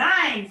the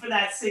 9 for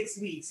that 6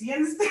 weeks. You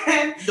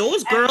understand?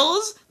 Those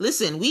girls,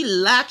 listen, we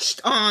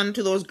latched on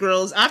to those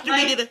girls after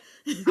we did it.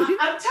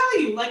 I'm telling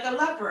you, like a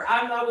leper.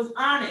 I was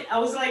on it. I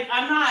was like,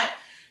 I'm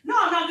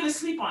not going to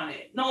sleep on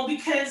it. No,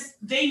 because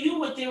they knew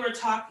what they were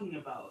talking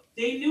about.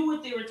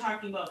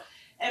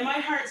 And my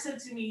heart said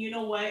to me, you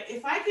know what?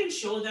 If I can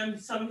show them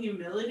some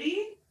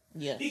humility,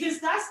 yes. Because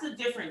that's the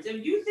difference.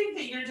 If you think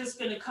that you're just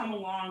going to come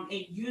along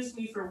and use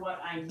me for what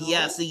I know.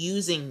 Yes,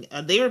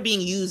 they were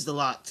being used a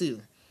lot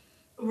too.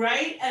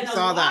 Right? And a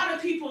lot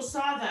of people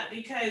saw that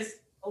because,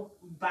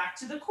 back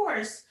to the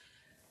course,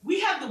 we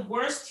had the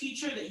worst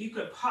teacher that you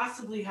could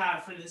possibly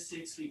have for this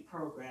 6-week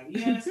program.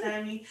 You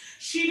understand me?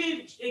 She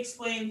didn't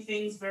explain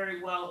things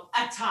very well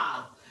at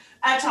all.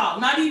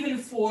 Not even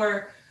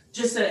for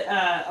just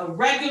a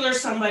regular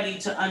somebody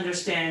to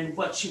understand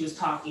what she was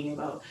talking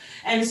about.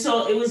 And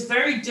so it was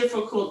very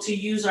difficult to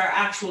use our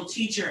actual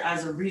teacher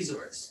as a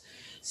resource.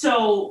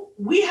 So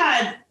we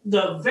had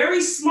the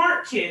very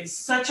smart kids,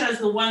 such as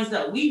the ones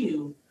that we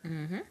knew,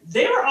 mm-hmm.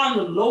 They were on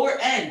the lower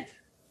end.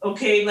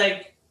 Okay,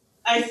 like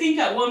I think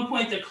at one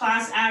point the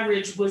class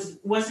average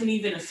wasn't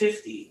even a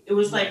 50. It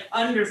was like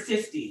under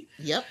 50.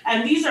 Yep.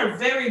 And these are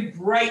very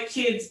bright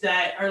kids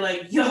that are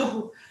like,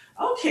 yo,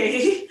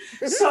 okay,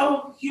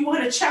 so you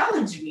want to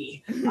challenge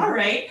me. All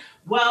right.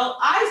 Well,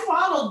 I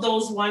followed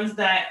those ones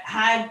that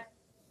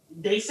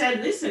they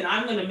said, listen,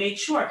 I'm going to make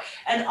sure.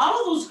 And all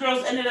of those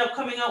girls ended up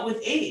coming out with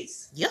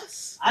A's.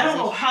 Yes. I don't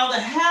know how the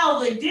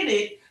hell they did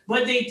it,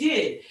 but they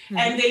did. Mm-hmm.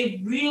 And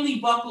they really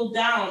buckled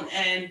down,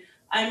 and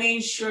I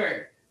made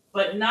sure.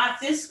 But not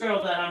this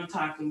girl that I'm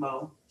talking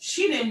about.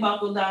 She didn't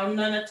buckle down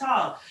none at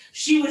all.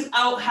 She was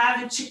out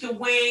having chicken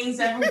wings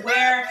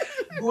everywhere,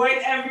 going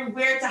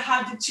everywhere to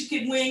have the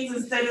chicken wings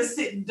instead of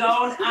sitting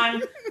down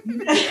and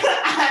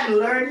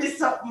learning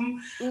something.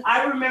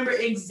 I remember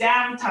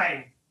exam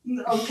time,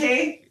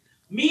 okay?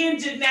 Me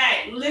and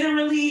Jeanette,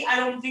 literally, I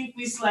don't think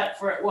we slept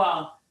for it.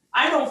 Well,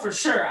 I know for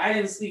sure I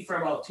didn't sleep for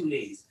about 2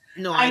 days.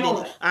 No, I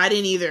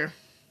didn't either.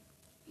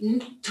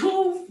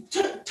 2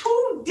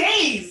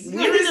 days.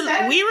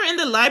 We were in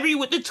the library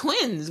with the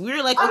twins. We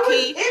were like, okay. I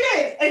was in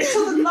it. And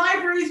so the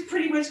library is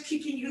pretty much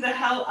kicking you the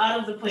hell out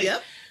of the place.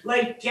 Yep.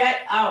 Like,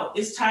 get out.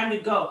 It's time to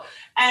go.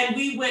 And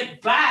we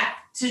went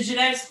back to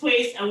Jeanette's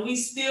place, and we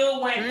still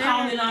went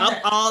pounding on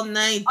up all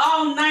night.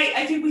 All night.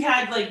 I think we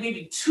had like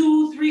maybe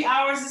 2-3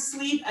 hours of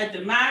sleep at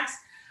the max.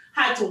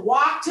 Had to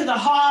walk to the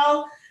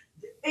hall.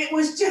 It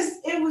was just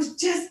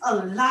a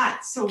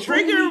lot. So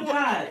traumatized.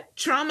 I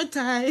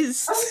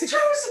was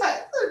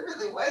traumatized. It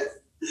really was.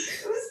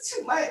 It was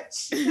too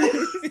much.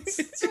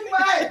 Too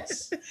much.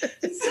 So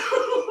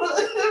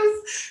it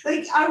was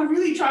like, I'm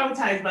really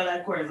traumatized by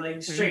that course,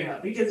 like straight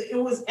up, because it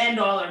was end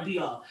all or be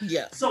all.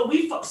 Yeah. So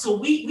we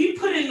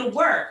put in the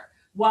work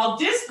while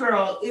this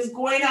girl is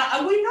going out,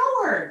 and we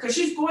know her because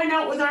she's going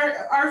out with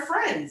our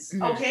friends.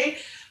 Mm-hmm. Okay.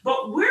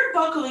 But we're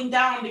buckling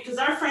down because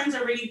our friends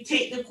already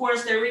take the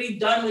course. They're already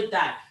done with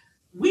that.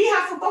 We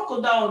have to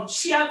buckle down.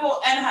 She'll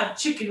go and have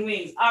chicken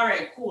wings. All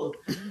right, cool.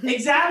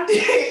 Exam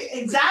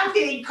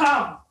day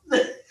come.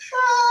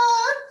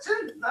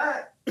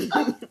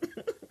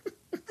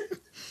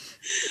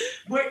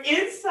 We're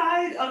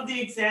inside of the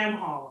exam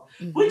hall,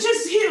 which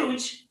is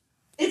huge.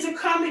 It's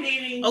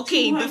accommodating.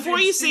 Okay, before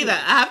you say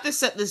that, I have to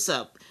set this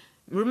up.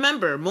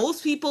 remember,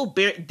 most people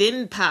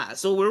didn't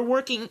pass. So we're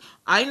working.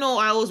 I know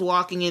I was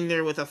walking in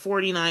there with a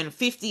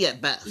 49.50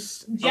 at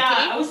best. Yeah,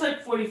 okay? I was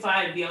like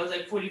 45. Yeah, I was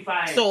like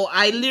 45. So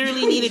I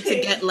literally needed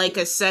to get like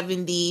a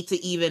 70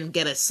 to even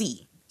get a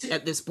C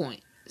at this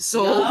point.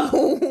 So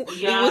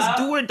it was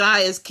do or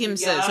die, as Kim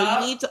said. So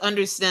you need to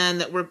understand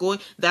that we're going.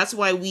 That's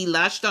why we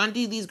latched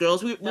onto these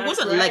girls. We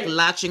wasn't like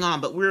latching on,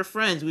 but we were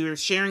friends. We were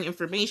sharing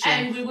information.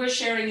 And we were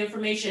sharing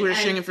information.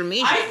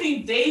 I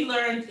think they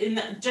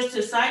learned, just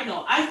a side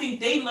note, I think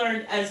they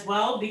learned as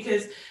well,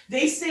 because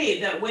they say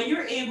that when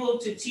you're able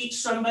to teach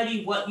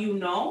somebody what you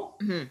know,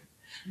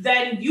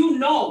 then you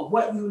know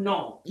what you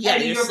know. Yeah,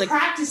 and you're like,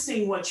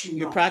 practicing what you know.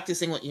 You're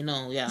practicing what you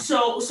know, yeah.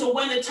 So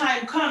when the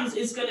time comes,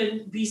 it's going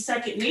to be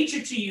second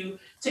nature to you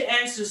to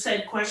answer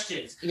said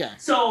questions. Yeah.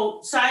 So,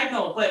 side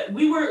note, but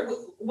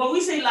when we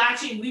say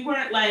latching, we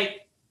weren't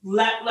like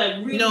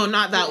really. No,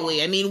 not that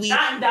way. I mean,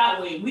 not in that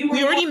way.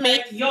 We already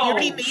made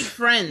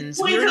friends.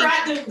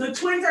 The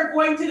twins are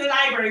going to the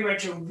library,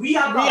 Richard. We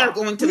are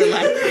going to the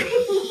library.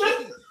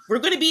 We're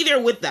going to be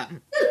there with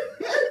them.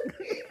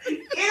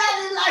 Get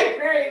out of the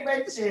library,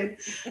 Richard.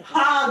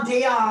 All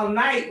day, all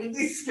night with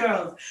these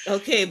girls.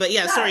 Okay, but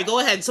yeah, sorry, go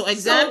ahead. So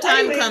exam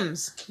time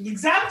comes.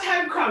 Exam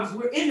time comes.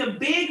 We're in the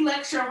big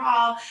lecture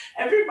hall.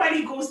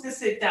 Everybody goes to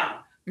sit down.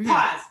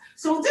 Pause.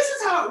 So this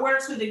is how it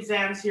works with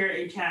exams here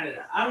in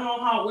Canada. I don't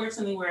know how it works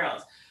anywhere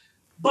else.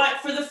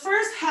 But for the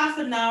first half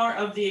an hour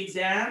of the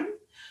exam,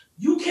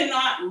 you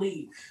cannot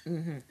leave.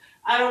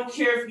 I don't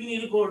care if you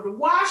need to go to the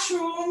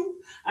washroom.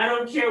 I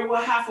don't care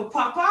what half a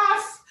pop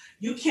off.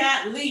 You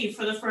can't leave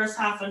for the first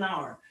half an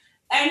hour.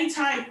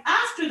 Anytime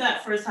after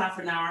that first half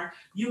an hour,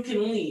 you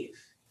can leave.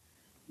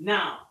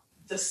 Now,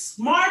 the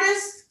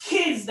smartest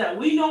kids that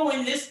we know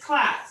in this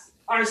class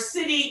are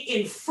sitting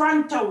in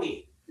front of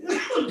me.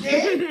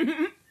 Okay?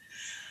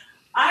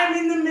 I'm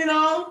in the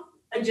middle,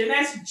 and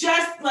Jeanette's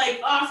just like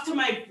off to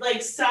my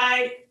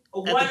side,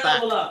 one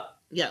level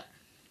up. Yeah.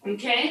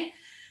 Okay?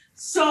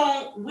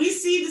 So we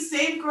see the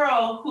same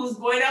girl who's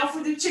going out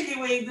for the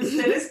chicken wings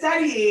instead of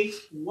studying,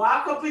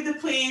 walk up in the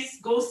place,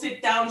 go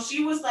sit down.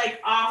 She was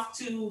like off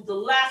to the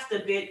left a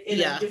bit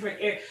in a different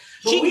area.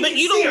 But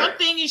you know, one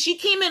thing is she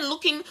came in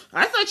looking,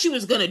 I thought she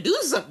was going to do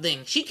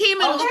something. She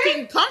came in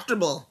looking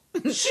comfortable.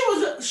 She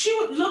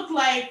would look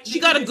like she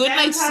got a good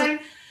night's got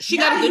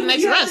a good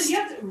night's rest.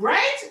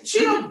 Right?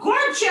 She looked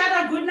good. She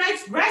had a good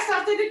night's rest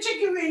after the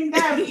chicken wing.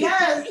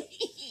 Yes.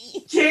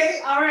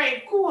 Okay, all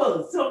right,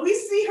 cool. So we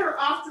see her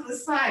off to the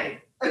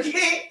side,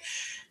 okay?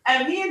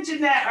 And me and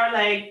Jeanette are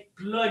like,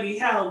 bloody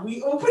hell,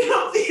 we open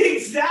up the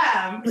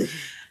exam.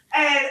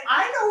 And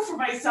I know for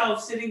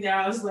myself, sitting there,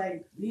 I was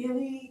like,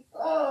 really?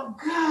 Oh,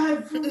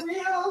 God, for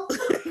real?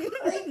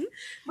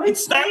 It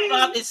started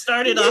off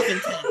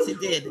intense.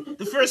 It did.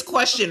 The first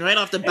question right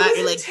off the bat,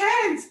 you're like...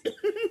 intense.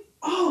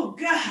 Oh,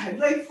 God,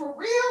 like, for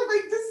real?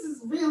 Like,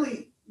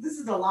 this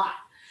is a lot.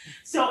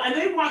 So, and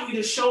they want you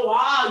to show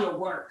all your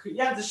work.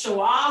 You have to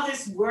show all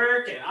this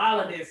work and all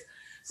of this.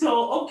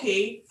 So,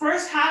 okay,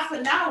 first half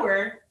an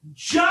hour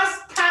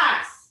just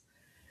passed.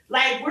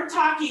 Like, we're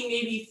talking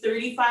maybe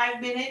 35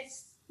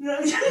 minutes.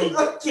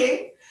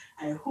 Okay.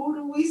 And who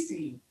do we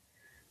see?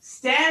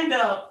 Stand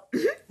up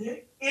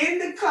in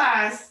the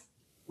class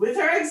with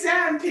her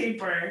exam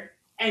paper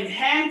and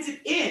hands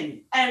it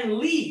in and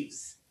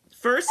leaves.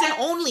 First and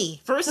only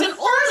person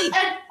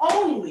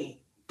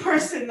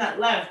that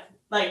left.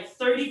 Like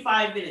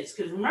 35 minutes.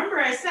 Because remember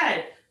I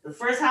said, the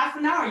first half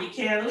an hour, you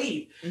can't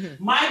leave.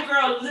 My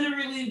girl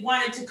literally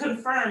wanted to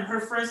confirm her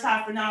first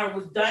half an hour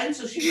was done,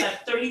 so she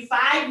left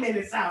 35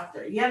 minutes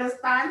after. You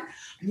understand?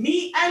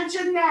 Me and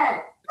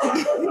Jeanette.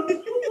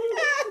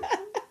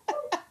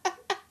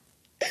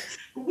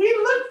 We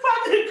looked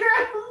for the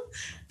girl.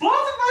 Both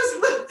of us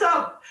looked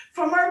up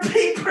from our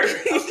paper.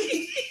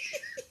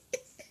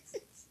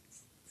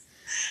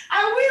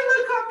 And we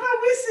look up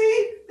and we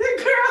see the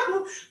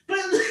girl, but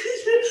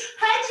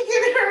had to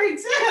get her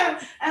exam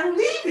and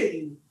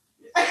leaving.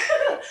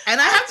 And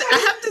I have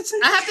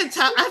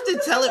to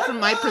tell it from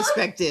my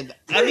perspective.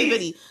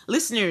 Everybody,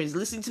 listeners,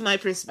 listen to my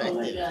perspective.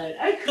 Oh my God.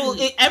 So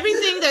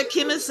everything that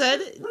Kim has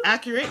said,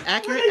 accurate.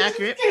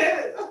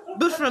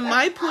 But from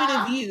my point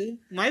of view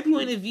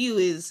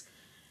is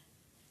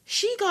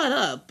she got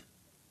up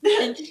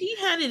and she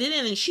handed it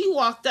in and she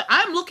walked up.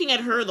 I'm looking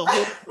at her the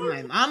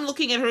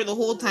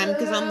whole time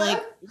because I'm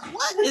like,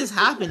 what is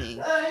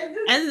happening?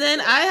 And then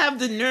I have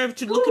the nerve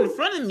to look in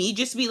front of me,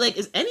 just be like,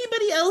 is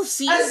anybody else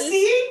seeing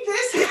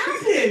this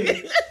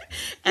happen?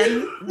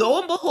 And lo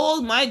and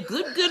behold, my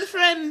good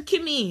friend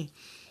Kimmy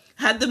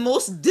had the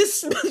most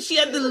she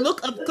had the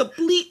look of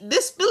complete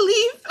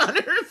disbelief on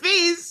her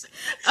face.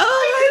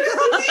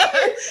 Oh my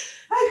God.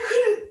 I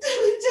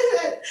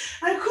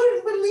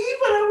couldn't believe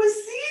what I was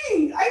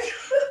seeing.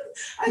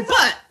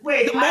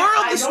 The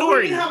moral of the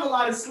story. We didn't have a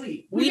lot of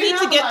sleep. We need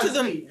to get to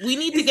the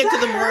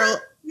moral.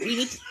 We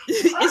need to,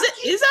 is that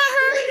her? Is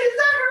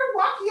that her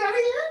walking out of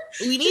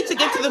here? We need to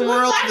get to the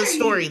moral of the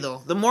story,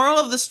 though. The moral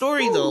of the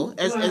story, though,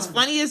 as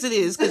funny as it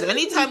is, because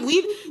anytime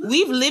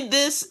we've lived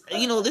this,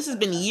 this has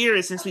been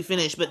years since we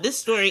finished, but this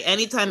story,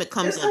 anytime it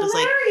comes up,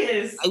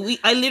 hilarious. It's like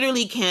I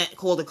literally can't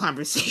hold a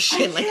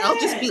conversation. Like I'll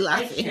just be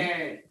laughing.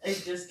 I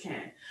just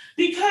can't.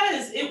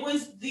 Because it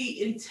was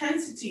the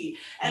intensity.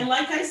 And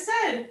like I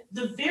said,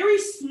 the very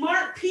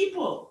smart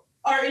people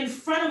are in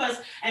front of us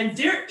and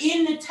they're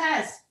in the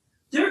test.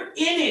 They're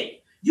in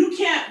it. You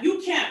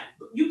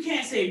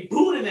can't say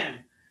boo to them.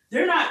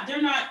 They're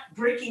not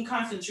breaking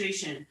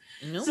concentration.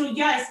 Nope. So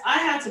yes, I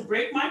had to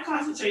break my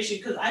concentration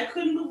because I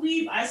couldn't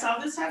believe I saw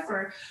this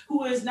heifer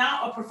who is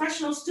now a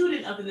professional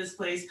student up in this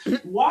place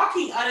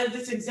walking out of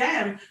this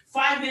exam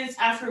 5 minutes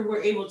after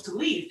we're able to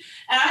leave.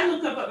 And I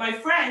look up at my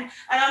friend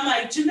and I'm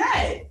like,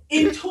 Jeanette,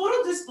 in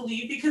total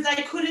disbelief because I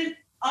couldn't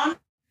honestly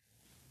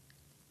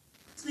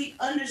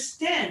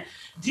understand.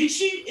 Did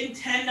she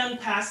intend on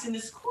passing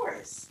this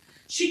course?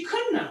 She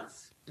couldn't have.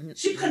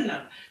 She couldn't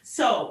have.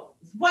 So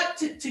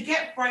to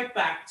get right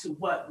back to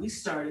what we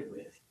started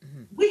with,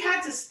 we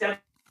had to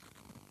step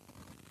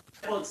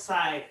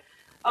outside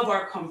of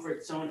our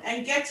comfort zone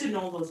and get to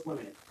know those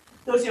women,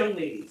 those young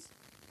ladies.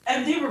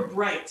 And they were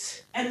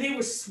bright and they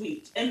were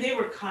sweet and they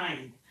were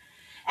kind.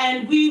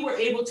 And we were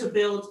able to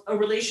build a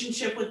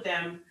relationship with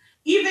them.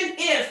 Even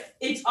if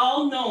it's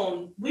all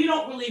known, we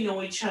don't really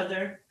know each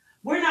other.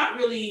 We're not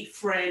really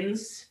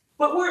friends,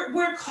 but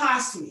we're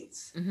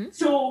classmates.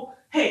 So,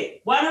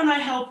 hey, why don't I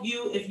help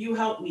you if you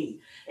help me?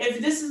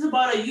 If this is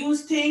about a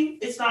use thing,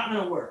 it's not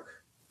going to work.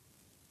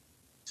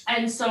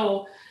 And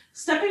so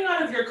stepping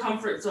out of your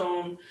comfort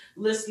zone,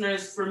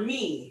 listeners, for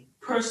me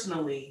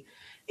personally,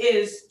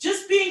 is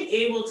just being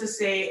able to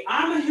say,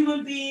 I'm a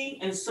human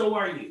being and so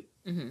are you.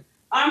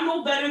 I'm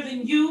no better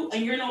than you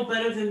and you're no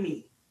better than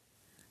me.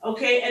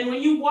 Okay? And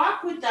when you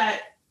walk with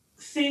that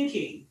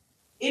thinking,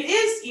 it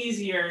is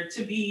easier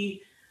to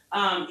be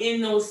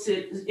in those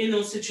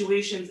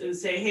situations and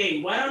say,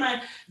 hey, why don't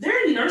I? There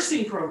are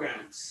nursing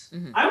programs.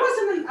 I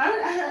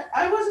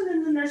wasn't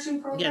in the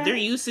nursing program. Yeah, they're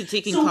used to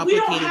taking. So we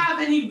don't have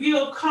any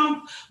real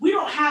We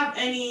don't have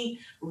any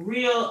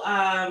real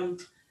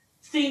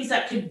things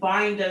that could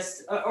bind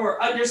us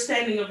or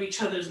understanding of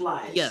each other's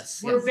lives.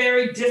 Yes, we're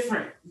very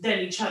different than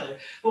each other.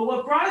 But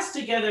what brought us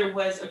together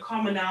was a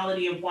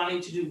commonality of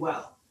wanting to do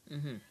well.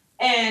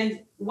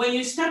 And when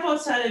you step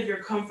outside of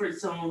your comfort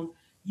zone,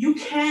 you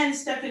can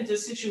step into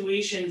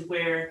situations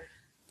where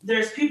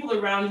there's people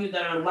around you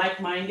that are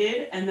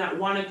like-minded and that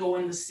want to go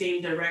in the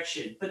same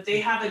direction, but they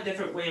have a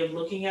different way of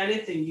looking at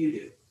it than you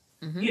do.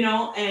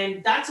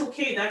 And that's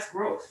okay. That's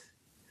growth.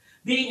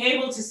 Being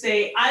able to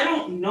say, I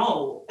don't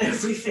know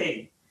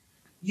everything.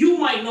 You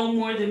might know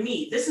more than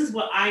me. This is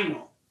what I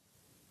know.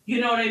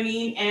 You know what I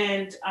mean?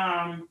 And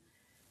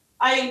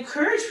I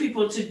encourage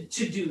people to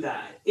do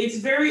that. It's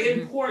very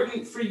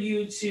important for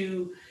you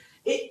to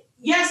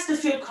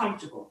feel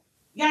comfortable.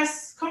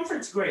 Yes,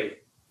 comfort's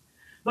great,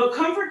 but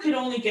comfort can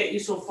only get you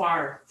so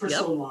far for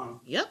so long.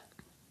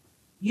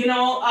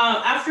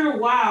 After a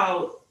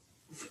while,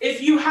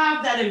 if you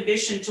have that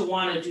ambition to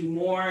want to do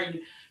more and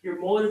you're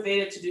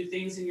motivated to do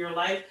things in your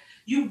life,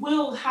 you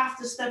will have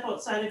to step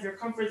outside of your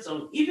comfort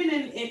zone. Even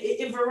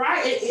in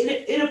variety,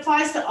 it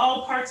applies to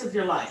all parts of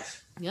your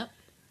life.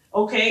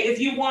 Okay, if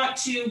you want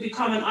to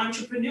become an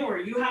entrepreneur,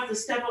 you have to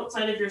step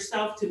outside of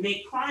yourself to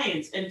make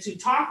clients and to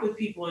talk with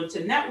people and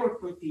to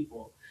network with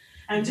people.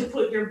 And to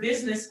put your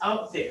business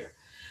out there,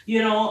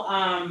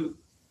 even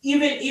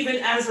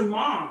as a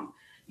mom,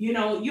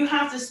 you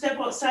have to step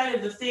outside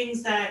of the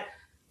things that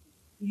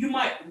you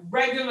might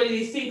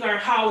regularly think are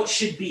how it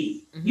should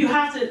be. You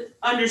have to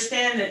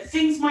understand that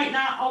things might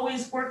not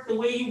always work the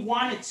way you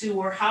want it to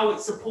or how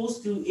it's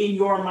supposed to in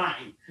your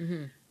mind.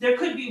 There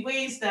could be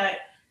ways that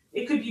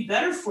it could be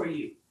better for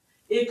you.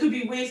 It could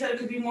be ways that it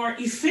could be more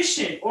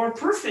efficient or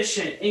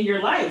proficient in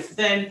your life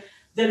than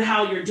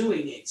how you're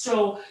doing it.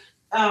 So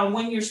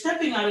when you're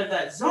stepping out of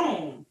that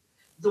zone,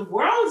 the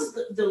world's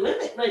the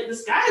limit. Like the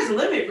sky's the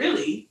limit,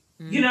 really.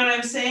 You know what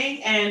I'm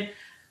saying? And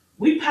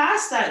we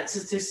passed that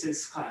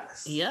statistics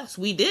class. Yes,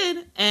 we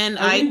did, and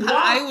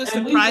I was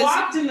surprised. We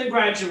walked in the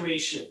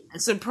graduation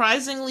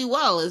surprisingly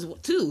well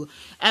too.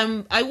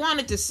 And I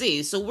wanted to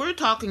say, so we're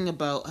talking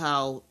about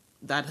how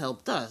that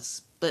helped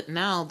us. But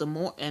now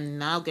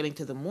getting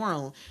to the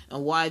moral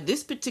and why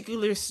this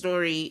particular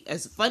story,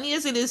 as funny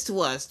as it is to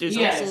us, there's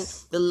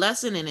also the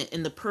lesson in it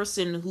in the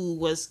person who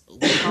was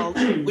called.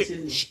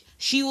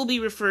 She will be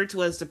referred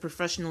to as the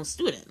professional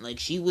student. Like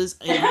she was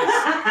in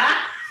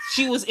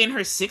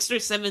her 6th or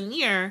 7th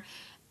year,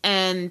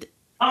 and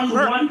on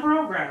one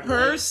program,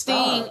 her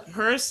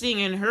staying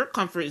in her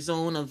comfort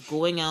zone of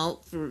going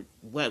out for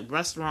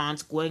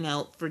restaurants, going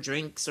out for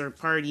drinks or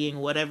partying,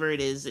 whatever it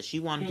is that she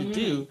wanted to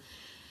do.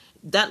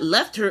 That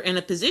left her in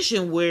a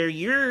position where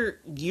you're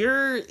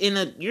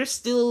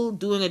still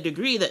doing a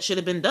degree that should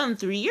have been done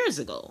 3 years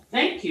ago.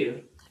 Thank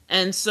you.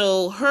 And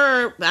so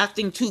her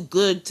acting too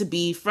good to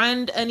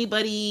befriend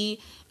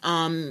anybody,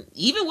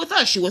 Even with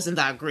us, she wasn't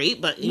that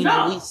great, but you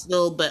know, we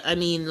still, but I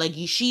mean, like,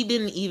 she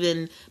didn't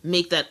even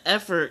make that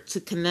effort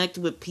to connect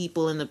with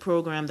people in the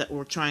program that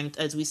were trying,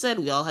 as we said,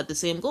 we all had the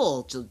same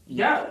goal.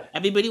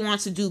 Everybody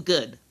wants to do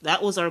good.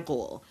 That was our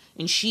goal.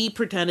 And she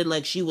pretended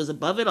like she was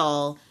above it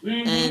all.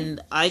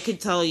 And I could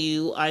tell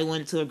you, I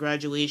went to a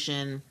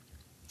graduation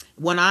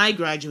when I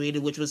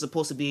graduated, which was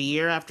supposed to be a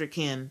year after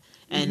Kim,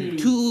 and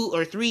 2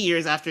 or 3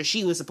 years after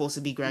she was supposed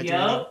to be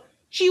graduating.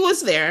 She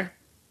was there.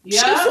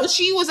 Yeah.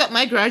 She was at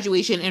my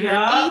graduation in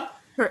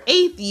her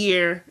eighth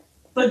year.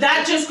 But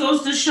that just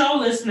goes to show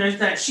listeners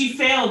that she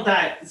failed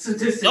that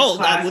statistics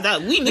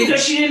class. We knew.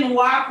 Because she didn't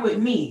walk with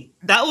me.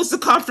 That was the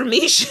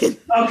confirmation.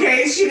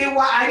 Okay, she didn't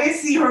walk. I didn't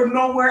see her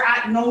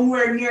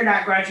nowhere near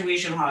that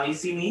graduation hall. You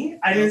see me?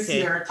 I didn't see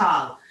her at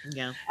all.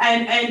 Yeah.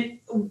 And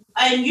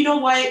you know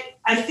what?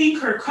 I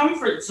think her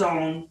comfort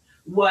zone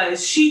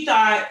was she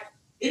thought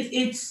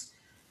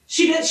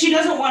she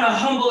doesn't want to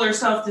humble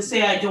herself to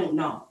say I don't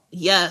know.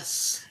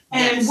 Yes.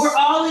 And we're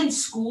all in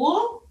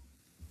school.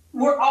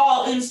 We're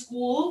all in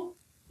school,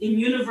 in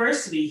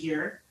university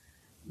here.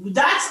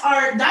 That's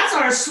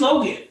our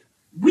slogan.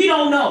 We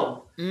don't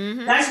know.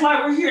 That's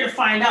why we're here to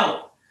find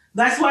out.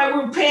 That's why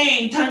we're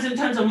paying tons and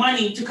tons of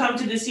money to come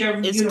to this year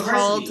of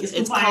university.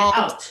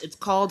 It's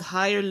called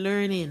higher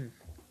learning.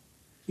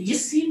 You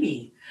see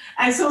me.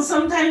 And so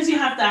sometimes you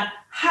have to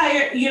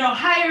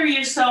hire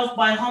yourself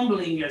by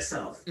humbling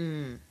yourself.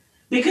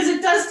 Because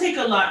it does take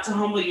a lot to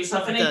humble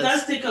yourself, and it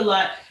does take a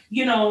lot,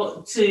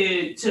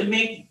 to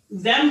make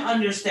them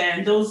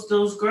understand,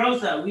 those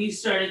girls that we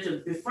started to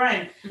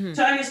befriend,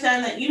 to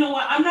understand that, you know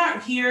what, I'm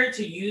not here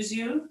to use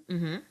you.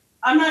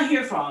 I'm not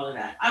here for all of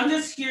that. I'm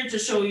just here to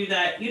show you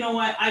that, you know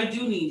what, I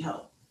do need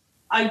help.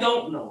 I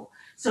don't know.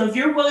 So if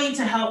you're willing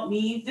to help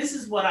me, this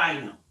is what I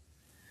know.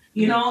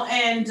 You know,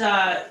 and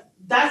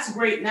that's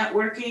great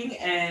networking,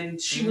 and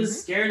she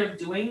was scared of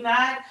doing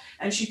that,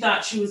 and she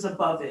thought she was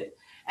above it.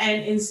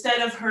 And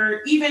instead of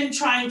her even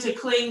trying to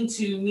cling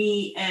to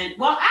me, and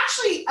well,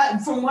 actually,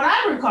 from what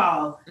I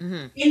recall,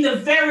 in the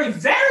very,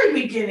 very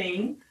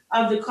beginning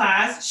of the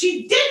class,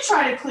 she did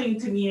try to cling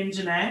to me and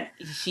Jeanette.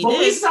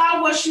 We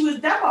saw what she was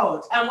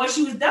demoed. And what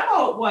she was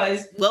demoed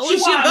was she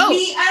wanted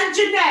me and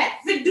Jeanette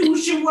to do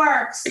she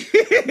works.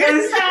 You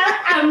understand?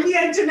 And me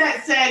and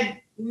Jeanette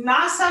said,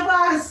 nah,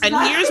 Sabas.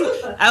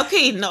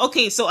 And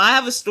okay, so I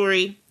have a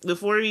story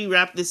before we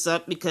wrap this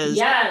up, because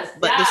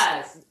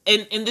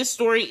in this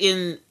story,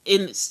 in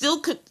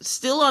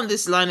still on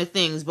this line of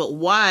things, but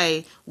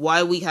why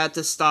we had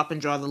to stop and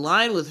draw the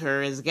line with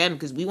her is, again,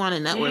 because we want to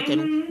network,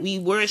 and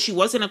she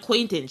was an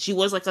acquaintance. She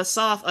was like a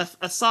soft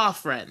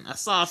friend.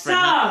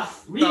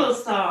 Real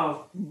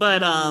soft.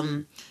 But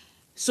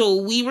so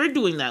we were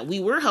doing that. We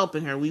were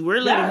helping her. We were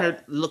letting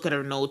her look at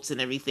her notes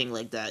and everything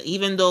like that.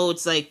 Even though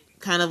it's like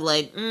kind of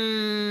like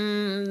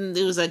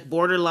it was like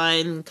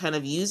borderline kind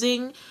of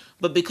using.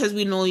 But because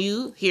we know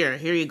you, here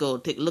you go.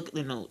 Take a look at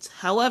the notes.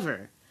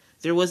 However,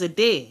 there was a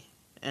day,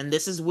 and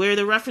this is where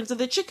the reference of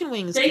the chicken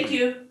wings came. Thank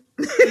you.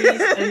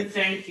 Please, and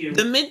thank you.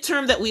 The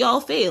midterm that we all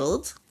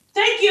failed.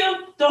 Thank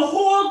you. The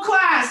whole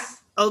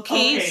class.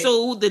 Okay,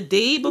 so the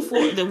day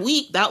before,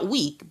 that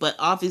week, but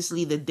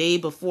obviously the day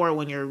before,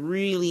 when you're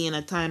really in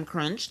a time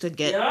crunch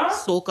to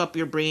soak up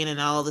your brain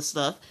and all the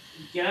stuff.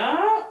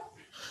 Yeah.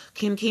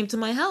 Kim came to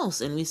my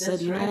house, and we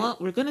said, you know what?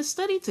 We're going to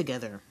study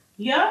together.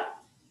 Yeah.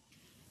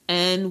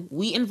 And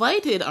we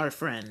invited our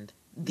friend,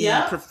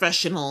 the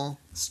professional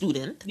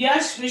student.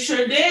 Yes, we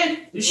sure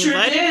did. We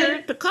invited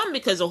her to come,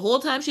 because the whole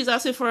time she's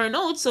asking for her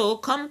notes. So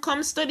come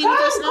study with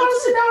us now. Come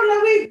sit down.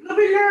 Let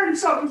me learn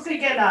something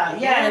together.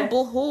 Yeah. And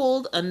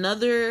behold,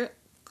 another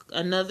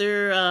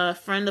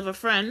friend of a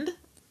friend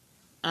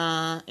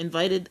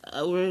invited.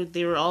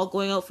 They were all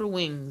going out for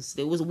wings.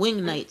 There was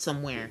wing night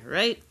somewhere,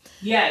 right?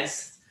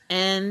 Yes.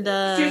 And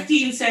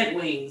 15-cent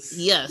wings.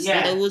 Yes,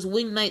 yeah. It was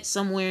wing night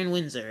somewhere in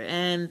Windsor,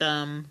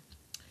 and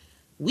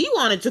we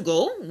wanted to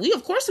go.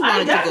 Of course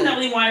wanted to go. I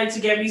definitely wanted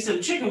to get me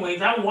some chicken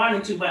wings. I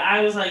wanted to, but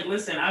I was like,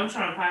 listen, I'm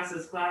trying to pass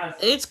this class.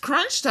 It's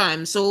crunch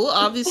time, so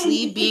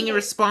obviously, being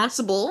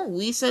irresponsible,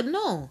 we said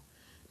no.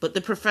 But the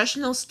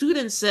professional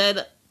student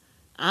said,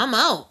 I'm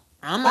out.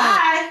 I'm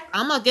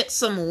gonna get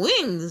some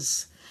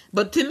wings.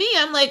 But to me,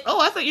 I'm like,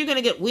 oh, I thought you were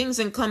gonna get wings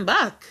and come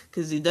back,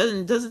 because it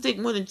doesn't take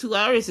more than 2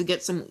 hours to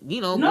get some,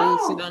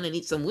 go sit down and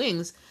eat some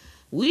wings.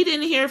 We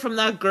didn't hear from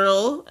that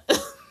girl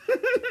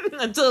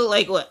until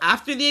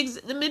after the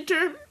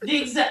midterm.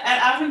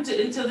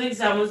 Until the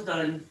exam was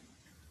done.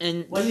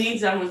 And when the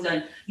exam was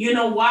done, you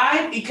know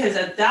why? Because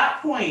at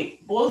that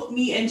point, both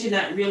me and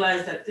Jeanette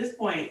realized at this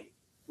point,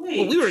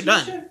 we were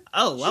done.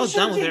 I was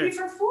done with her. She take me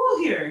for fool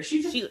here.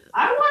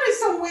 I wanted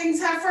some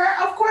wings, heifer.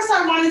 Of course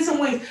I wanted some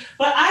wings.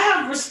 But I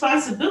have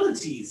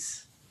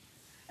responsibilities.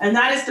 And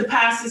that is to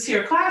pass this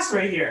here class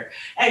right here.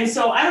 And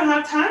so I don't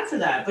have time for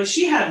that. But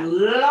she had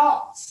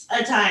lots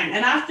of time.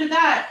 And after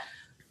that,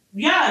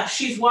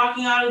 she's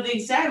walking out of the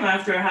exam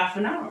after a half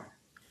an hour.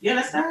 You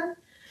understand?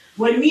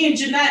 When me and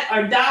Jeanette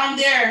are down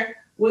there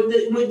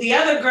with the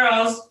other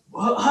girls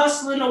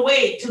hustling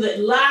away to the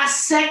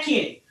last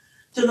second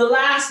to the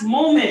last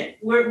moment,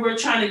 we're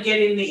trying to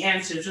get in the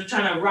answers. We're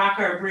trying to rock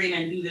our brain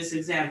and do this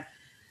exam.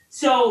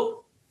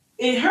 So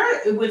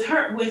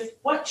with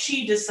what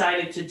she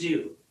decided to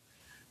do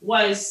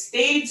was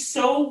stayed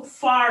so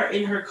far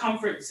in her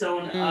comfort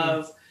zone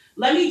of,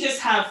 let me just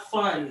have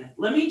fun.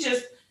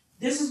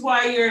 This is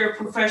why you're a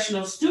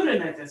professional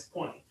student at this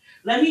point.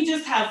 Let me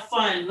just have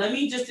fun. Let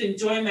me just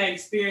enjoy my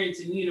experience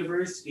in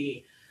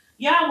university.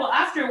 Yeah, well,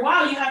 after a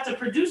while, you have to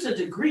produce a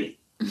degree.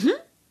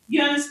 Mm-hmm.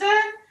 You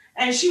understand?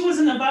 And she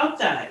wasn't about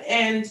that.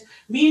 And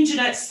me and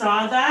Jeanette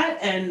saw that.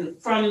 And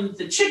from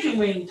the chicken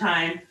wing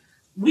time,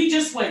 we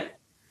just went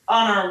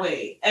on our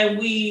way. And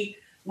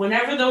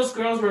whenever those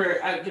girls were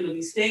going to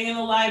be staying in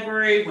the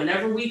library,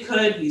 whenever we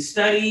could, we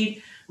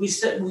studied. We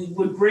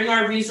would bring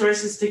our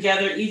resources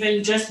together,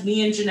 even just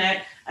me and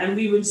Jeanette, and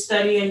we would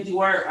study and do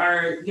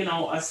our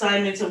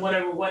assignments and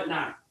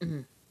whatnot.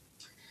 Mm-hmm.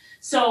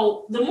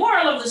 So the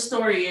moral of the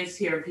story is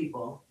here,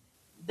 people,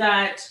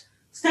 that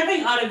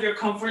stepping out of your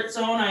comfort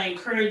zone, I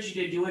encourage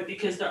you to do it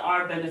because there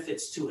are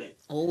benefits to it.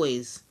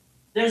 Always.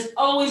 There's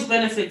always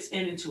benefits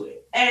into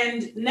it.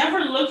 And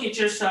never look at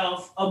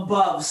yourself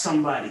above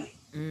somebody.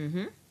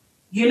 Mm-hmm.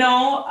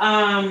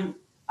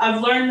 I've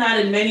learned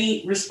that in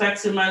many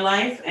respects in my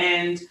life.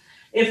 And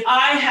if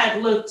I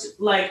had looked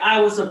like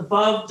I was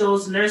above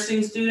those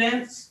nursing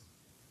students,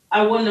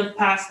 I wouldn't have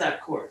passed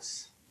that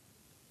course.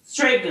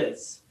 Straight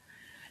goods.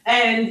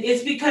 And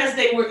it's because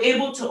they were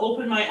able to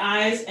open my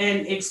eyes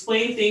and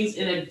explain things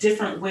in a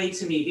different way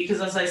to me. Because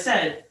as I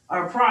said,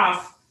 our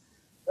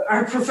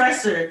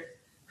professor,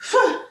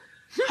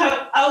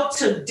 out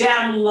to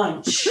damn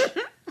lunch.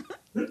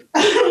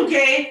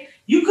 Okay?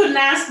 You couldn't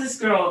ask this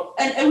girl.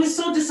 And it was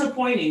so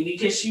disappointing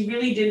because she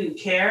really didn't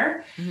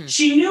care. Mm-hmm.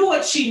 She knew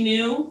what she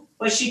knew,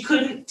 but she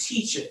couldn't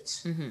teach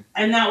it. Mm-hmm.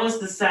 And that was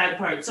the sad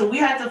part. So we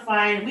had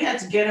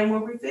to get in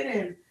where we fit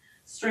in,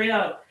 straight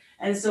up.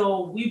 And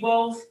so we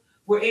both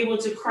were able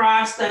to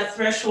cross that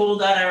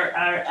threshold at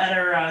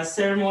our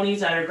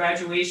ceremonies, at our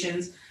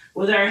graduations,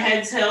 with our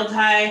heads held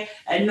high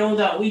and know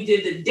that we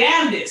did the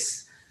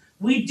damnedest.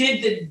 We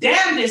did the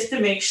damnedest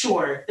to make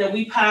sure that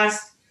we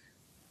passed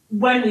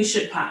when we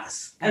should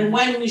pass and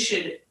when we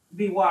should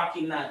be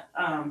walking that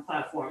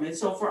platform. And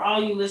so for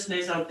all you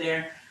listeners out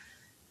there,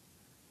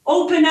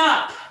 open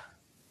up,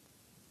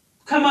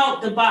 come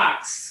out the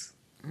box.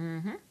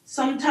 Mm-hmm.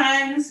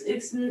 Sometimes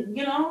it's,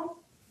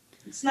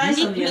 it's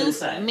nice on the other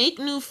side. Make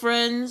new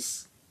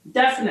friends.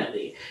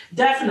 Definitely.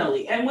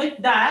 And with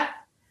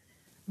that,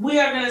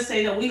 we are going to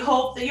say that we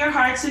hope that your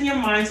hearts and your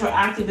minds were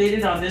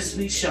activated on this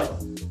week's show.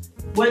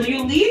 Whether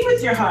you lead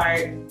with your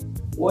heart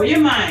or your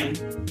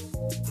mind,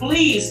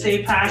 please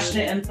stay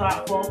passionate and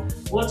thoughtful.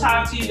 We'll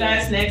talk to you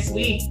guys next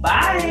week.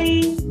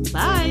 Bye.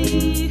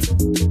 Bye.